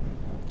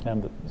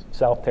and the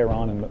South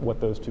Tehran and what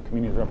those two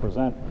communities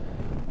represent.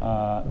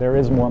 There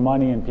is more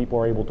money and people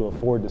are able to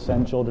afford to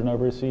send children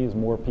overseas,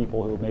 more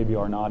people who maybe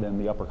are not in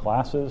the upper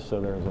classes,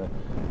 so there's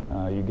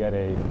you get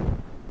a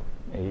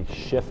a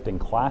shift in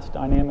class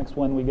dynamics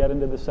when we get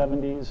into the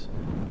 70s.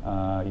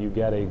 You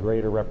get a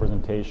greater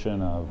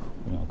representation of,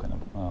 kind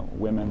of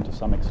women to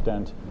some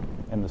extent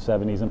in the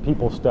 70s, and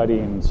people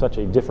studying such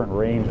a different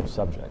range of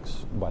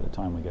subjects by the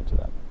time we get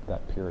to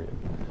that period.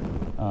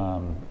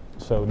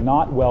 So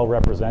not well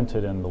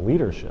represented in the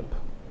leadership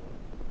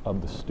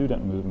of the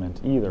student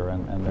movement either,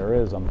 and there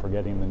is, I'm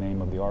forgetting the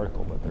name of the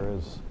article, but there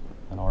is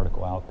an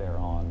article out there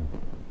on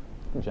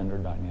gender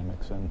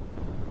dynamics and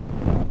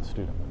the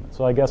student movement.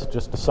 So I guess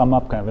just to sum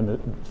up, kind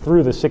of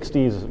through the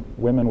 60s,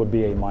 women would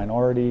be a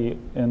minority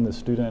in the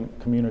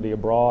student community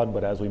abroad,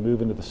 but as we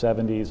move into the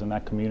 70s and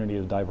that community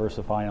is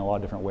diversifying in a lot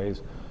of different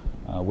ways,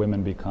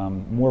 women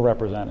become more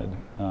represented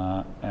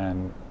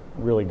and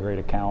really great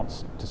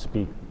accounts to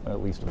speak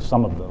at least of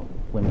some of the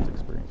women's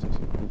experiences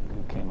who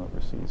came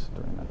overseas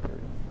during that period.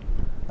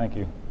 Thank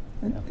you.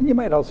 And you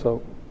might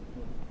also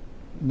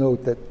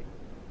note that,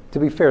 to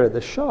be fair to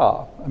the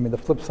Shah, I mean, the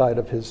flip side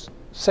of his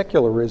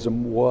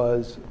secularism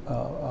was,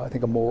 I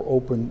think, a more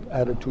open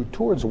attitude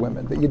towards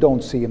women that you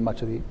don't see in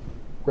much of the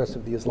rest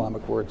of the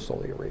Islamic world,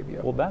 Saudi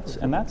Arabia. Well, that's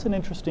an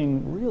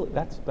interesting,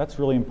 that's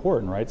really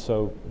important, right?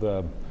 So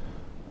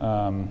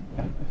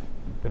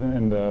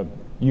in the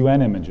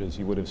UN images,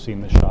 you would have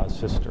seen the Shah's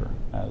sister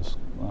as,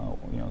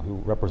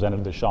 who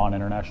represented the Shah in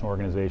international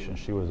organizations.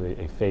 She was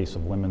a face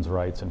of women's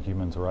rights and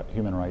human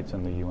rights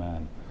in the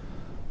UN,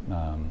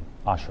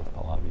 Ashraf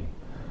Pahlavi.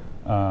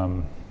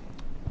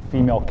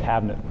 Female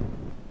cabinet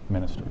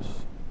ministers,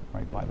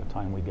 right, by the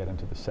time we get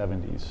into the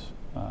 70s.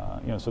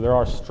 So there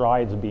are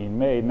strides being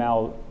made.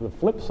 Now, the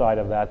flip side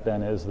of that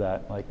then is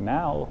that, like,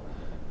 now,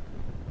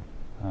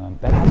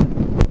 that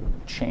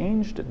hasn't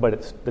changed,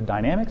 but the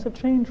dynamics have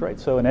changed, right?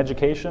 So in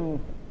education,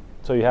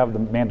 so you have the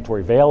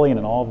mandatory veiling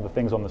and all of the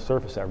things on the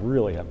surface that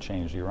really have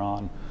changed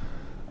Iran.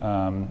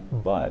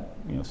 But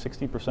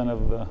 60%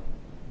 of the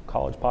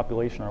college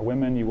population are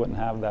women. You wouldn't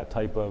have that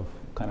type of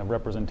kind of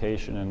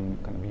representation in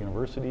kind of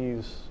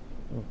universities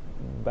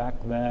back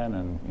then,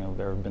 and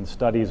there have been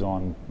studies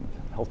on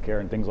healthcare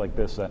and things like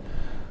this that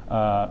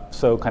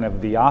so kind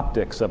of the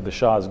optics of the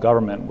Shah's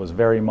government was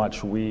very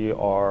much, we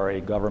are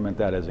a government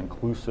that is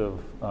inclusive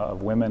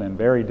of women and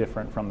very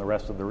different from the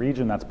rest of the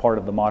region. That's part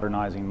of the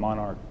modernizing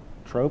monarch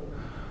trope.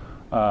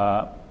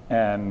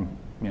 And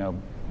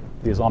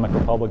the Islamic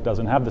Republic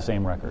doesn't have the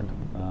same record,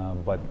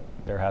 but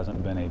there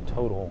hasn't been a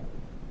total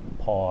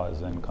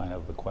pause in kind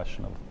of the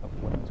question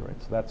of women's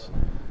rights. That's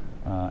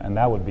and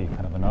that would be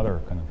kind of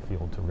another kind of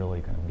field to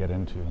really kind of get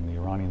into, and the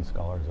Iranian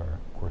scholars are,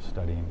 of course,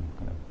 studying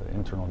kind of the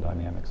internal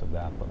dynamics of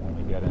that. But when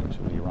we get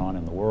into Iran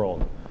and the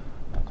world,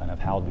 kind of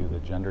how do the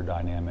gender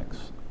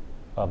dynamics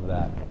of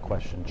that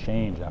question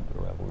change after the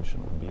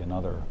revolution would be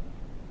another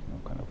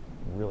kind of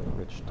really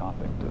rich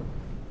topic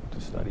to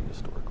study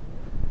historically.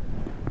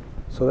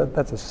 So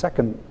that's a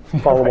second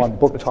follow-on Right.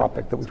 book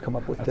topic that we've come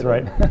up with That's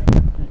today. right.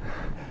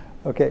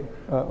 Okay,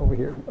 over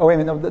here. Oh, wait a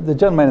minute, no, the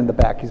gentleman in the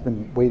back, he's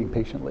been waiting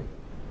patiently.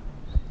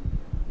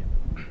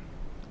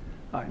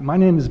 Hi, my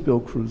name is Bill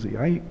Cruzy.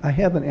 I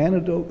have an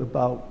anecdote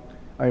about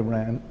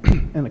Iran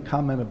and a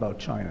comment about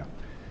China.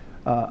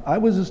 I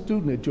was a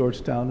student at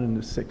Georgetown in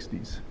the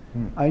 60s.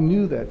 I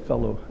knew that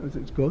fellow, is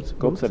it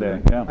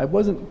Gopsadeh, yeah. I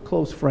wasn't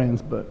close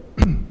friends, but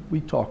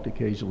we talked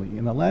occasionally.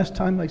 And the last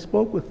time I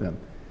spoke with him,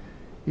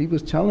 he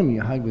was telling me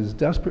how he was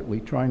desperately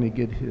trying to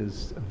get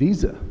his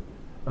visa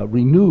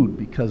renewed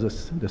because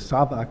the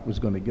Savak was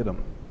going to get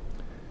him.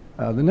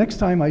 The next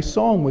time I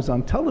saw him was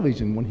on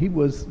television when he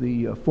was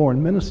the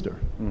foreign minister.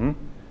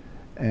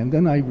 And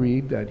then I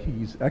read that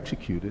he's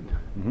executed.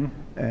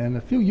 And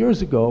a few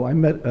years ago, I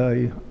met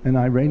an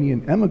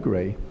Iranian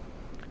emigre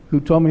who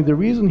told me the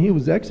reason he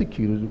was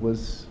executed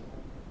was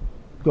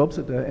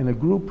Gopsadeh and a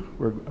group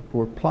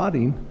were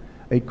plotting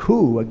a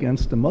coup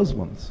against the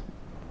Muslims.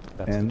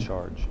 That's and the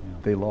charge. Yeah.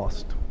 They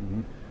lost.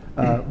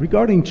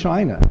 Regarding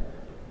China,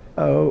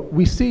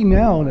 we see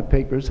now in the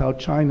papers how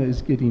China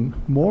is getting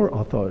more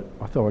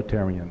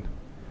authoritarian.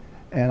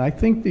 And I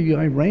think the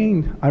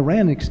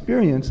Iran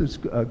experience is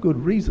a good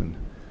reason.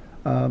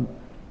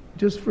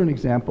 Just for an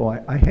example,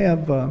 I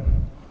have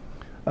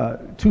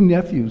two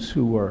nephews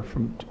who are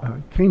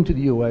came to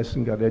the U.S.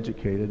 and got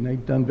educated, and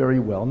they've done very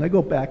well. And they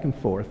go back and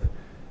forth,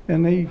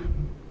 and they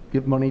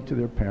give money to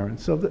their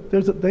parents. So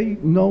they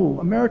know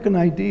American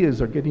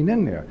ideas are getting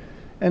in there.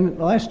 And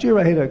last year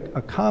I had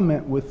a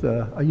comment with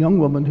a young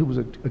woman who was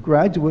a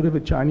graduate of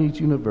a Chinese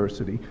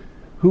university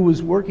who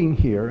was working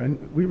here, and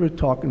we were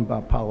talking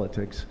about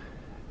politics.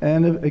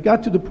 And it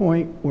got to the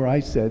point where I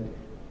said,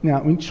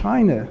 now in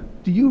China,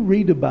 do you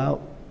read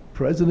about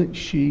President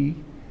Xi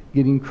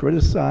getting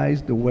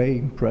criticized the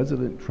way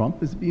President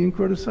Trump is being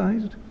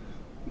criticized?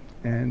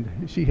 And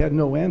she had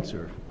no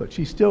answer, but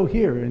she's still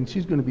here and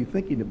she's going to be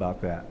thinking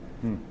about that.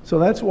 So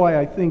that's why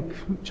I think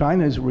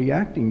China is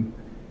reacting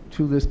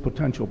to this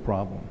potential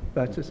problem.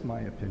 That's just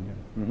my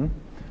opinion.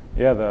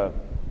 Yeah, the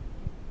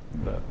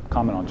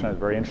comment on China is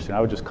very interesting.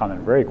 I would just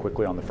comment very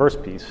quickly on the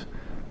first piece.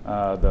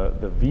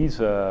 The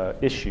visa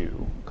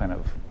issue, kind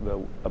of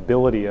the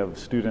ability of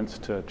students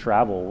to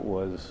travel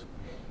was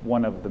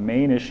one of the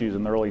main issues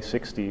in the early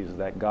 60s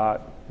that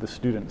got the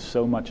students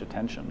so much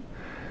attention.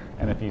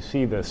 And if you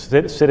see the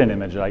sit-in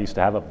image that I used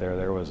to have up there,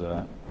 there was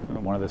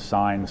one of the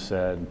signs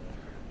said,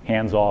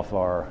 "Hands off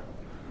our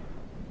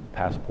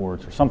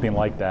passports," or something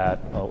like that,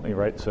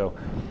 right? So,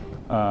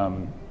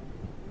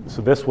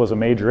 so this was a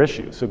major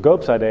issue. So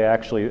Gopsade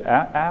actually,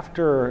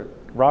 after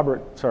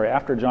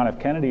John F.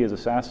 Kennedy is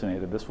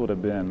assassinated, this would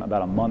have been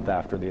about a month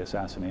after the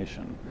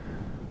assassination,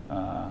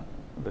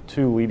 the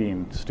two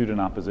leading student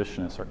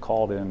oppositionists are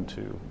called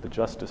into the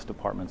Justice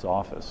Department's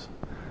office,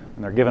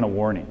 and they're given a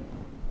warning,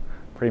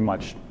 pretty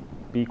much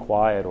be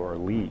quiet or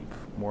leave,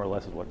 more or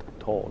less is what they're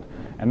told.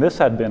 And this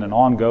had been an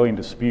ongoing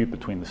dispute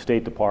between the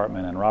State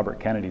Department and Robert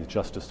Kennedy's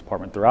Justice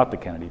Department throughout the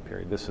Kennedy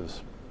period. This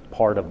is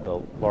part of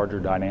the larger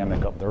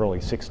dynamic of the early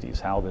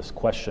 60s, how this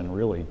question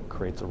really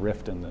creates a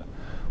rift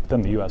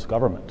within the U.S.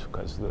 government,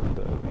 because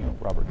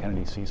Robert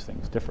Kennedy sees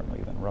things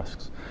differently than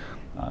Rusk's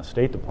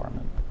State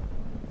Department.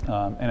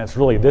 And it's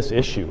really this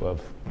issue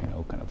of,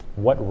 kind of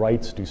what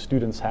rights do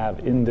students have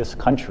in this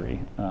country,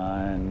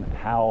 and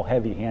how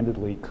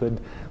heavy-handedly could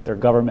their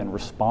government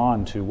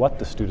respond to what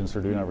the students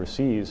are doing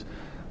overseas,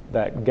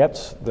 that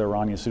gets the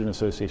Iranian Student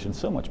Association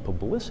so much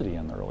publicity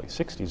in the early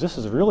 60s. This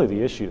is really the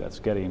issue that's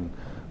getting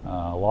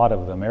a lot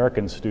of the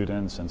American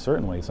students, and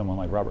certainly someone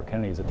like Robert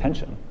Kennedy's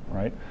attention,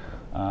 right?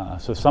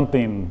 So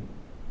something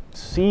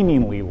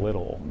seemingly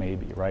little,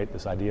 maybe, right?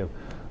 This idea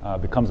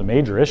becomes a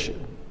major issue.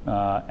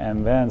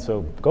 And then,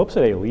 so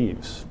Gopsade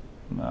leaves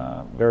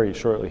very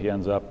shortly. He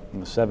ends up in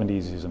the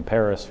 70s. He's in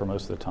Paris for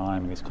most of the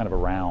time, and he's kind of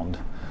around,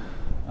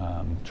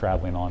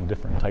 traveling on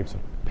different types of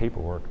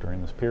paperwork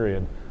during this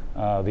period.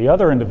 The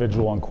other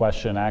individual in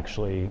question,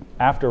 actually,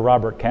 after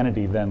Robert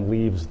Kennedy then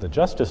leaves the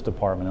Justice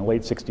Department in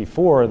late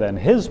 '64, then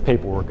his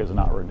paperwork is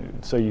not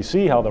renewed. So you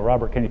see how the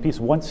Robert Kennedy piece,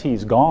 once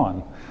he's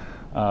gone,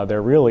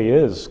 there really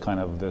is kind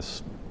of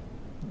this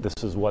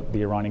is what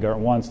the Iranian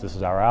government wants, this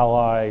is our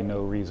ally,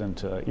 no reason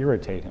to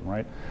irritate him,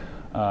 right?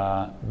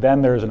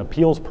 Then there's an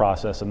appeals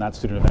process, and that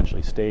student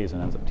eventually stays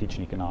and ends up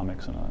teaching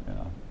economics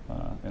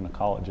in a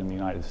college in the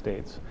United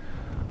States.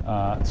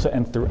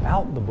 And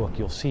throughout the book,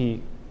 you'll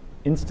see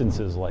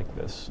instances like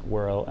this,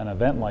 where an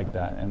event like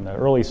that, in the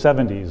early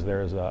 70s,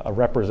 there's a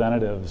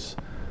representative's,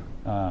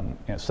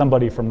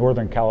 somebody from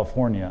Northern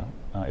California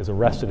is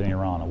arrested in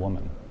Iran, a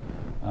woman,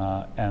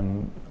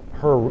 and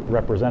her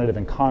representative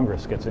in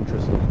Congress gets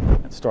interested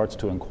and starts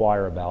to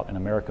inquire about an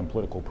American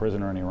political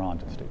prisoner in Iran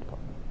to the State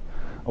Department.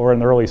 Or in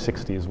the early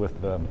 60s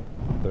with the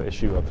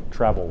issue of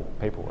travel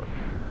paperwork.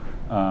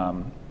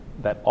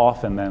 That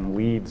often then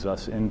leads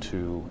us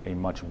into a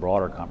much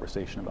broader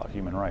conversation about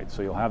human rights.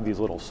 So you'll have these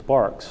little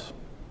sparks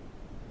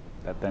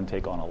that then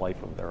take on a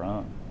life of their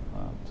own.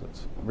 So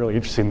it's really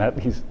interesting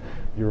that you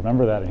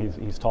remember that, and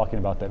he's talking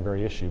about that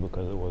very issue,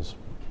 because it was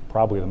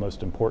probably the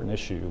most important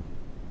issue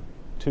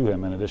to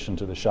him, in addition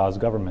to the Shah's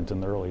government in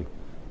the early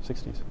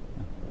 60s.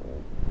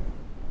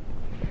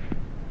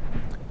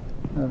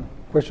 Yeah.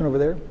 Question over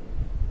there?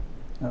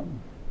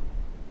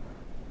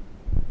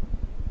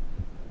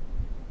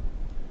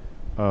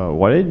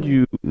 Why did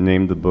you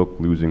name the book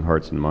Losing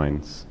Hearts and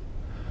Minds?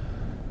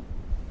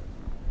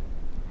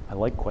 I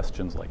like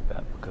questions like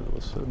that because it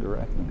was so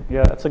direct.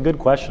 Yeah, that's a good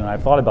question.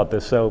 I've thought about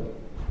this. So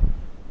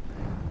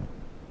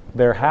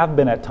there have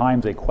been at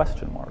times a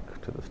question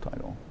mark to this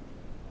title.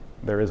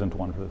 There isn't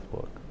one for this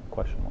book,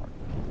 question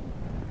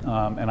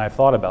mark. And I've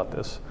thought about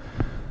this.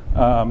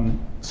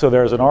 So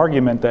there's an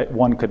argument that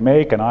one could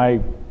make, and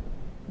I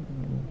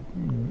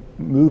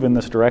move in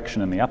this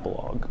direction in the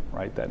epilogue,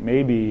 right? That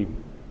maybe,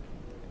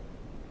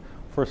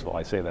 first of all,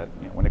 I say that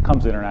when it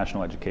comes to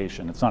international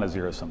education, it's not a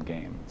zero-sum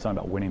game. It's not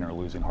about winning or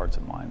losing hearts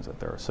and minds, that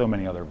there are so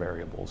many other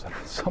variables that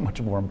are so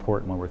much more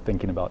important when we're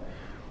thinking about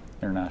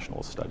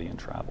international study and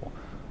travel.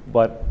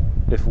 But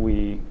if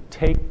we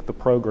take the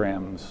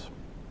programs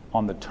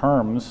on the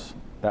terms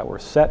that were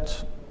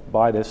set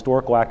by the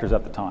historical actors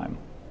at the time,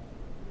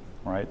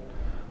 right?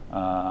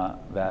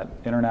 That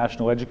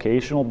international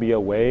education will be a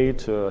way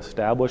to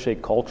establish a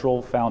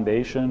cultural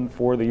foundation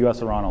for the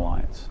U.S. Iran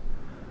alliance,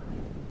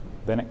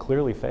 then it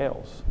clearly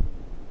fails.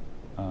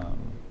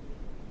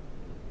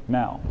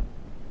 Now,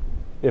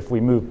 if we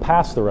move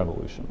past the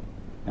revolution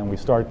and we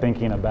start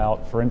thinking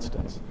about, for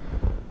instance,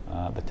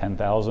 the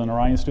 10,000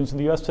 Iranian students in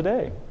the U.S.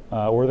 today,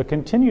 or the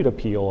continued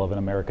appeal of an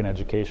American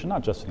education,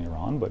 not just in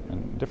Iran, but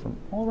in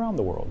all around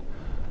the world,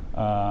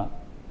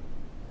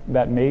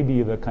 that may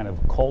be the kind of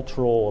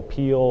cultural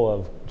appeal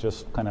of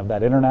just kind of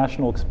that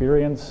international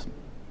experience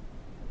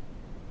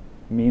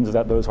means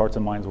that those hearts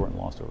and minds weren't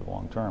lost over the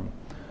long term.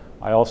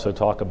 I also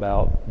talk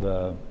about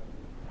the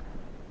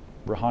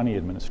Rouhani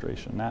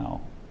administration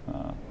now.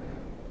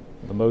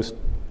 The most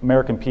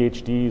American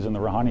PhDs in the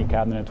Rouhani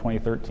cabinet in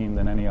 2013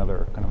 than any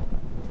other kind of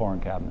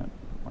foreign cabinet,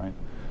 right?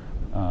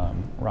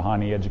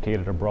 Rouhani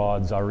educated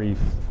abroad, Zarif,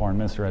 foreign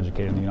minister,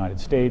 educated in the United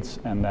States,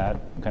 and that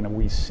kind of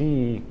we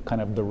see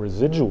kind of the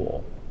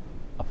residual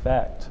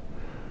effect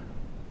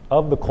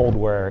of the Cold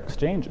War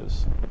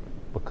exchanges,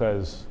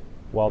 because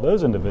while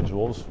those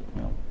individuals,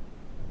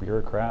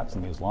 bureaucrats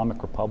in the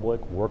Islamic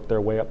Republic worked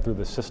their way up through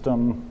the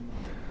system,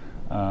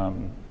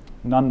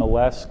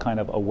 nonetheless kind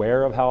of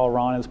aware of how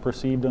Iran is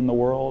perceived in the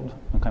world,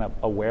 and kind of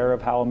aware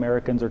of how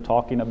Americans are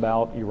talking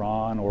about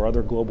Iran or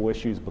other global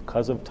issues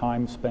because of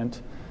time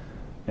spent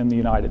in the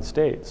United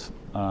States.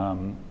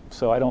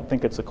 So I don't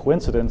think it's a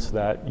coincidence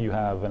that you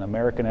have an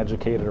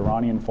American-educated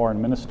Iranian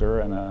foreign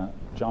minister and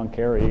John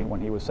Kerry, when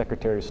he was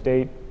Secretary of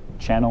State,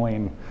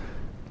 channeling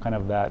kind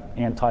of that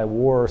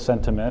anti-war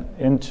sentiment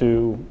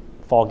into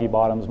Foggy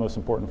Bottom's most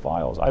important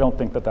files. I don't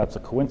think that that's a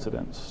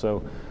coincidence.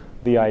 So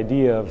the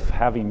idea of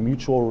having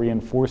mutual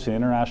reinforcing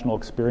international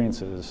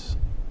experiences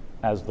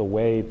as the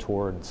way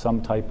toward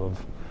some type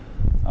of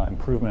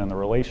improvement in the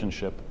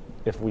relationship,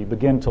 if we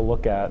begin to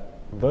look at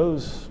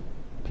those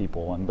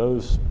people and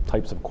those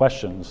types of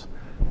questions,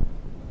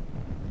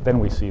 then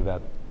we see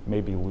that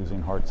maybe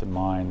losing hearts and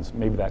minds,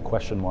 maybe that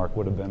question mark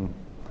would have been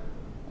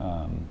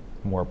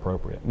more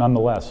appropriate.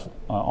 Nonetheless,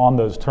 on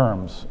those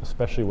terms,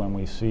 especially when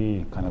we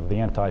see kind of the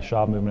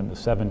anti-Shah movement in the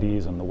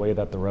 70s and the way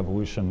that the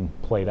revolution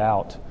played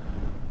out,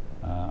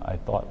 I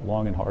thought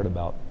long and hard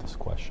about this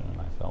question,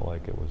 and I felt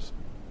like it was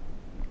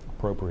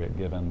appropriate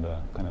given the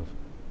kind of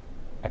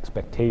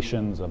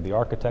expectations of the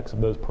architects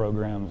of those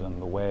programs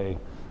and the way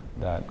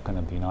that kind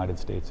of the United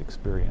States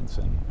experience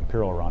in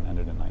Imperial Iran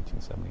ended in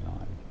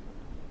 1979.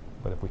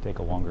 But if we take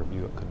a longer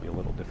view, it could be a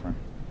little different.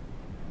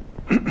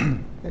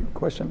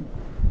 Question?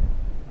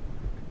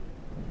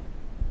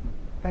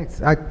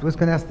 Thanks. I was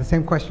going to ask the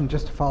same question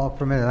just to follow up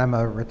for a minute. I'm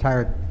a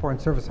retired Foreign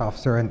Service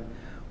officer, and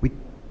we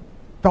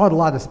thought a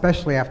lot,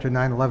 especially after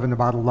 9/11,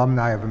 about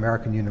alumni of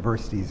American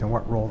universities and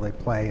what role they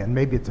play. And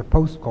maybe it's a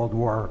post-Cold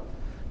War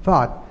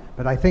thought,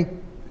 but I think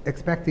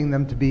expecting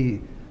them to be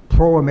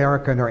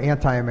pro-American or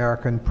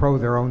anti-American, pro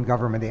their own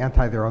government,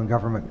 anti their own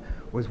government,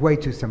 was way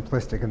too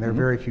simplistic, and there are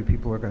very few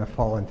people who are going to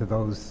fall into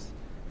those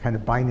kind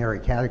of binary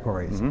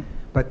categories.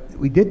 But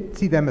we did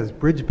see them as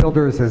bridge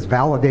builders, as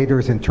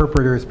validators,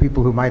 interpreters,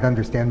 people who might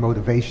understand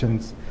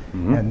motivations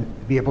and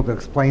be able to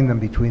explain them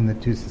between the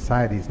two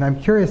societies. And I'm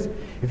curious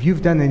if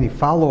you've done any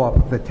follow-up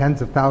of the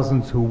tens of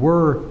thousands who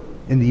were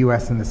in the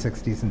U.S. in the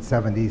 60s and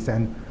 70s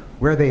and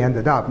where they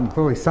ended up. And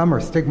clearly some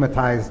are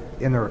stigmatized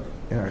in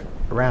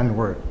Iran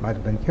where it might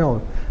have been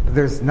killed. But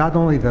there's not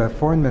only the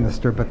foreign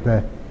minister, but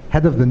the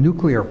head of the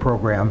nuclear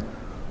program,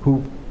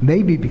 who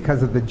maybe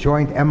because of the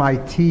joint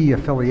MIT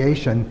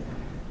affiliation,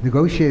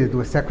 negotiated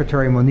with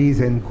Secretary Moniz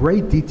in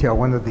great detail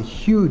one of the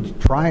huge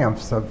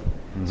triumphs of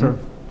sort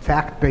of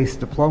fact-based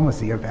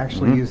diplomacy, of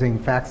actually using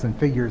facts and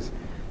figures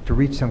to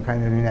reach some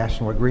kind of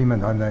international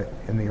agreement on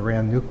in the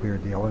Iran nuclear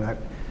deal. And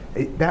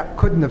that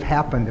couldn't have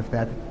happened if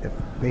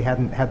they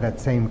hadn't had that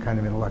same kind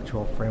of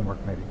intellectual framework,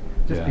 maybe.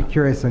 Just be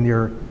curious in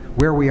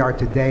where we are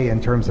today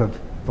in terms of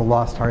the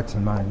lost hearts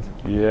and minds.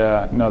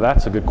 Yeah, no,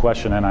 that's a good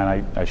question, and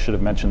I should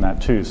have mentioned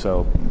that too.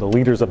 So the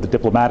leaders of the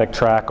diplomatic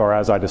track are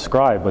as I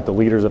described, but the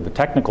leaders of the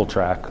technical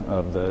track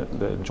of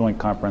the Joint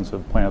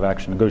Comprehensive Plan of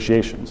Action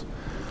negotiations.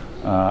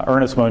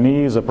 Ernest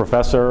Moniz, a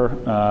professor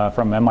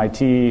from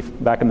MIT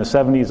back in the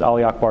 70s,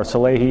 Ali Akbar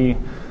Salehi,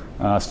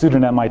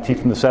 student at MIT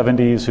from the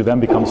 70s, who then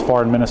becomes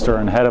foreign minister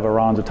and head of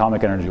Iran's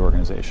Atomic Energy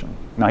Organization.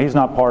 Now, he's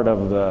not part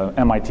of the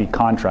MIT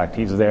contract.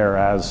 He's there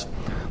as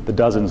the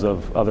dozens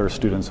of other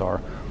students are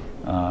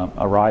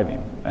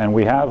arriving. And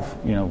we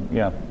have,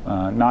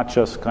 not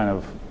just kind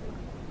of,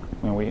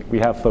 we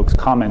have folks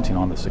commenting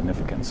on the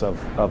significance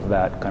of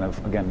that kind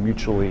of, again,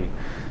 mutually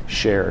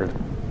shared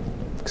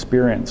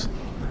experience.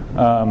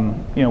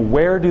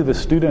 Where do the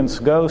students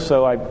go?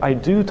 So I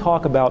do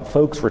talk about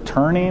folks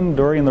returning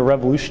during the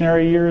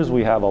revolutionary years.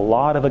 We have a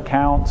lot of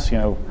accounts,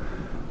 a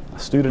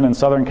student in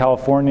Southern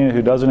California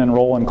who doesn't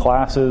enroll in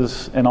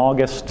classes in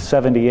August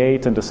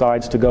 78 and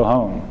decides to go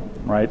home,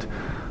 right?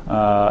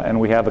 And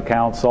we have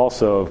accounts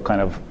also of kind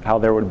of how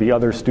there would be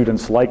other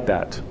students like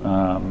that,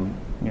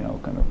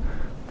 kind of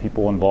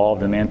people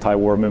involved in the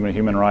anti-war movement,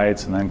 human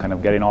rights, and then kind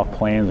of getting off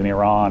planes in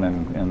Iran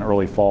in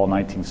early fall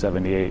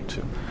 1978.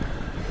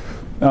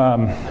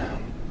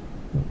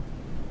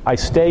 I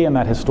stay in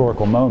that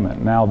historical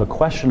moment. Now, the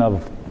question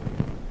of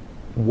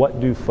what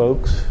do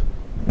folks,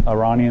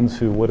 Iranians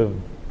who would have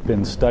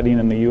been studying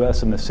in the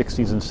U.S. in the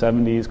 60s and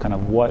 70s, kind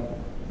of what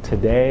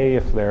today,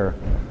 if they're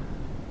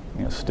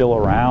still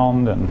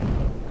around, and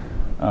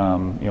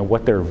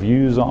what their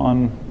views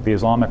on the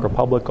Islamic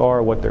Republic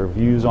are, what their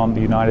views on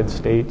the United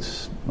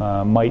States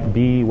might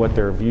be, what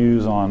their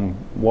views on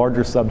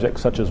larger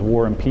subjects such as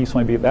war and peace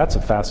might be. That's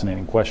a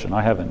fascinating question.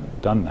 I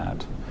haven't done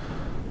that.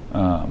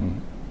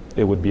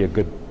 It would be a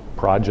good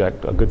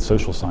project, a good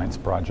social science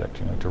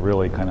project, to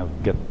really kind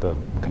of get the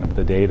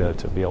data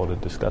to be able to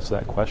discuss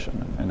that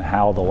question and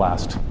how the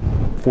last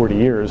 40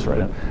 years,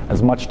 right,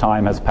 as much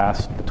time has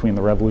passed between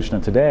the revolution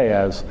and today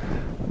as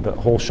the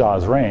whole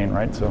Shah's reign,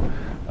 right? So,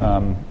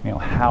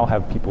 how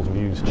have people's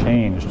views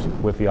changed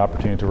with the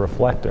opportunity to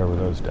reflect over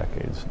those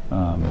decades?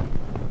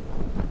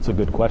 It's a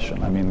good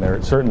question. I mean,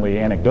 there certainly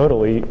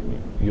anecdotally,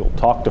 you'll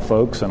talk to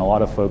folks, and a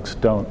lot of folks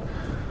don't.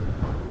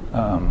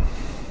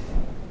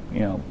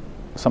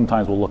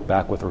 Sometimes we'll look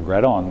back with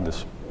regret on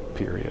this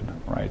period,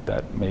 right?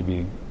 That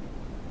maybe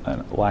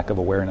a lack of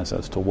awareness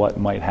as to what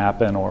might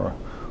happen or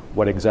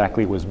what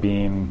exactly was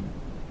being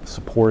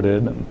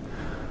supported and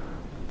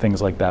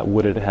things like that.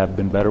 Would it have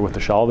been better with the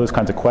Shah? All those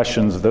kinds of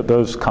questions,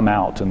 those come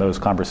out in those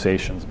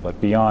conversations.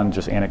 But beyond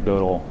just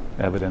anecdotal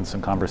evidence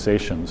and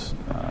conversations,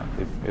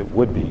 it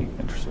would be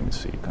interesting to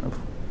see kind of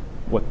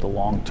what the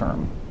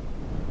long-term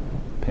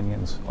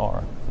opinions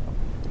are.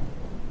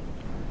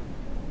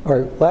 All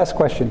right, last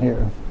question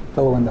here,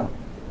 fellow in the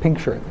pink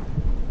shirt.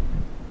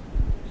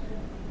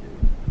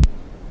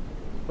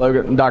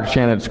 Hello, Dr.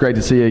 Shannon, it's great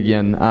to see you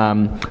again.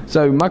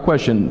 So my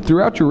question,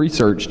 throughout your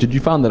research, did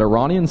you find that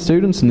Iranian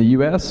students in the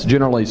U.S.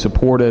 generally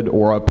supported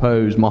or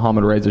opposed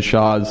Mohammad Reza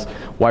Shah's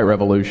white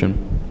revolution?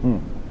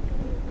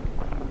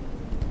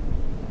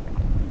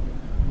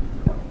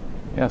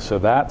 Yeah, so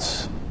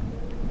that's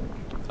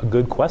a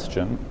good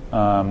question.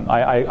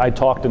 I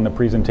talked in the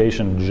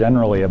presentation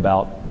generally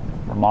about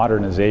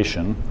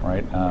modernization,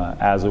 right,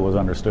 as it was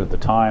understood at the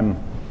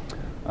time.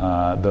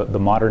 The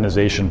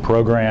modernization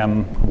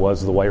program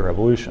was the White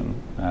Revolution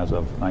as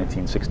of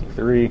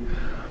 1963.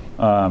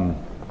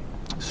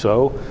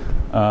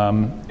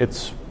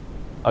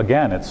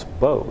 It's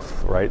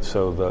both, right?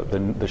 So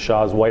the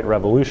Shah's White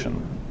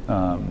Revolution,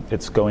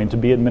 it's going to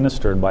be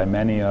administered by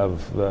many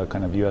of the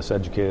kind of U.S.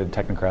 educated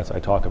technocrats I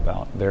talk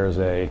about. There's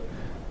a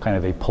kind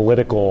of a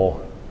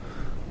political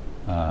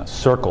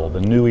circle,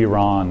 the New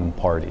Iran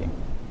Party,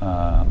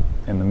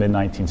 in the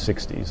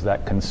mid-1960s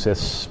that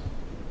consists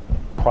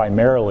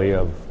primarily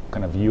of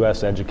kind of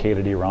U.S.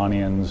 educated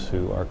Iranians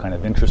who are kind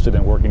of interested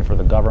in working for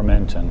the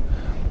government, and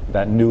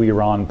that New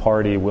Iran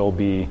Party will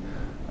be,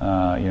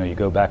 you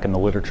go back in the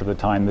literature of the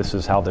time, this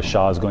is how the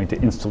Shah is going to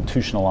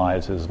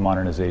institutionalize his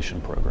modernization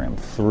program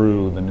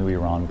through the New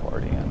Iran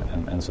Party,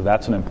 and so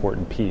that's an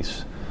important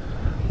piece.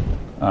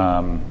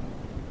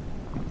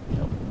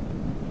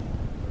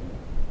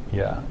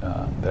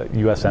 The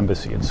U.S.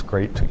 Embassy, it's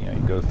great to, you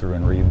go through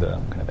and read the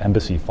kind of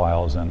embassy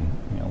files, and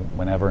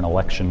whenever an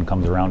election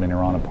comes around in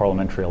Iran, a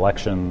parliamentary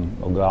election,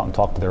 they'll go out and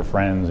talk to their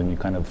friends, and you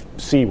kind of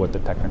see what the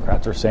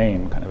technocrats are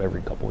saying kind of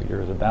every couple of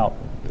years about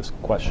this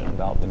question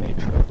about the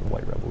nature of the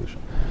White Revolution.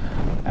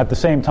 At the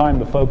same time,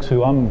 the folks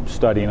who I'm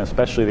studying,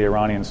 especially the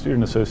Iranian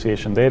Student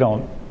Association, they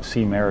don't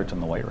see merit in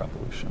the White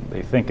Revolution.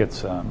 They think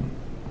it's,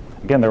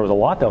 again, there was a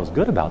lot that was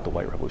good about the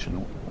White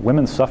Revolution.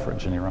 Women's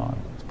suffrage in Iran,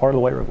 it's part of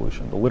the White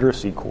Revolution. The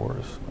literacy corps,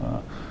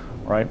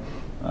 right?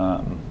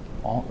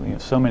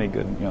 So many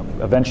good,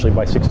 eventually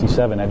by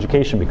 67,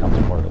 education becomes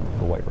a part of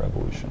the White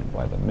Revolution.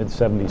 By the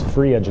mid-70s,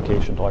 free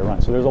education to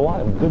Iran. So there's a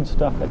lot of good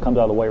stuff that comes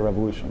out of the White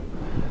Revolution.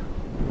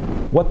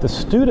 What the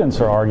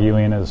students are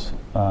arguing is,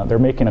 they're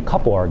making a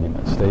couple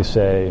arguments. They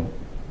say,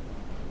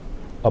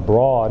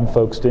 abroad,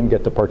 folks didn't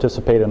get to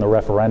participate in the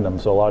referendum,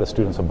 so a lot of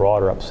students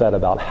abroad are upset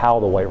about how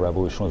the White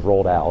Revolution was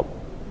rolled out.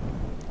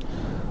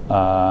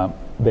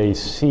 They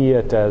see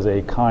it as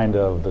a kind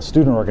of, the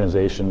student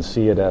organizations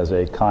see it as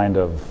a kind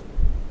of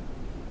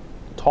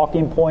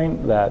talking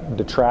point that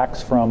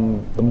detracts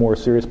from the more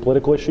serious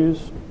political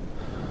issues,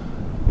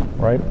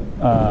 right?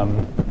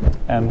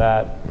 And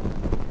that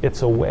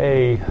it's a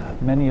way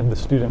many of the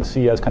students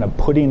see as kind of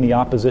putting the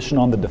opposition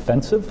on the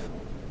defensive.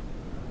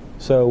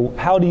 So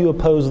how do you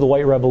oppose the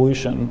White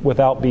Revolution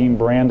without being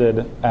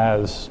branded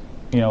as,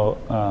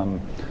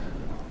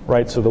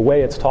 right? So the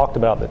way it's talked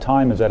about at the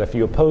time is that if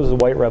you oppose the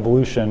White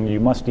Revolution, you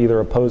must either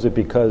oppose it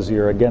because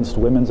you're against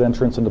women's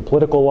entrance into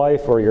political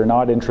life, or you're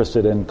not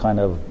interested in kind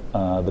of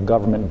the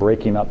government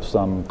breaking up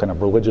some kind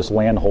of religious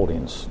land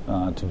holdings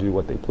to do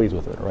what they please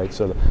with it, right?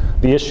 So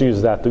the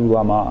issues that the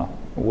ulama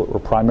were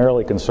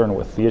primarily concerned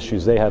with, the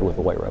issues they had with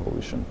the White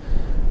Revolution,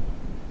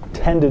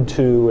 tended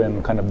to,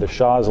 in kind of the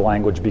Shah's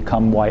language,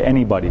 become why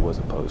anybody was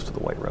opposed to the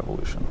White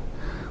Revolution.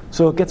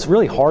 So it gets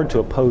really hard to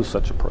oppose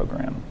such a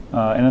program.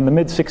 And in the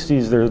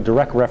mid-60s, there's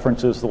direct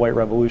references to the White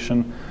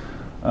Revolution.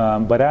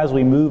 But as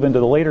we move into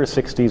the later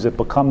 60s, it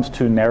becomes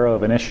too narrow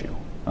of an issue.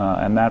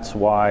 And that's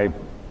why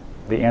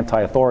the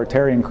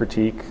anti-authoritarian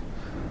critique,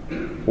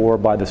 or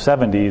by the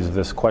 70s,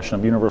 this question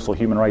of universal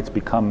human rights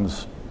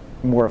becomes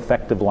more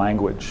effective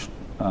language.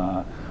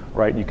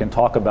 Right? You can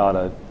talk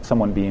about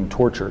someone being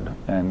tortured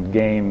and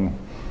gain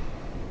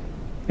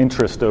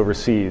interest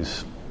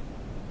overseas.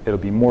 It'll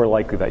be more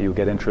likely that you'll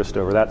get interest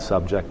over that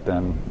subject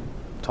than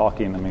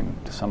talking,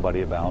 to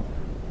somebody about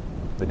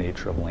the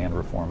nature of land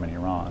reform in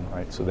Iran,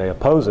 right? So they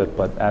oppose it,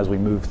 but as we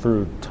move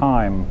through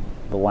time,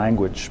 the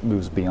language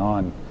moves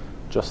beyond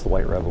just the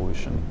White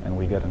Revolution, and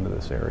we get into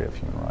this area of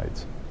human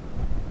rights.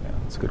 Yeah,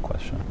 it's a good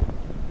question.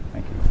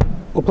 Thank you.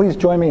 Well, please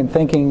join me in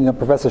thanking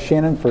Professor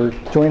Shannon for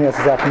joining us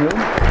this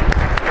afternoon.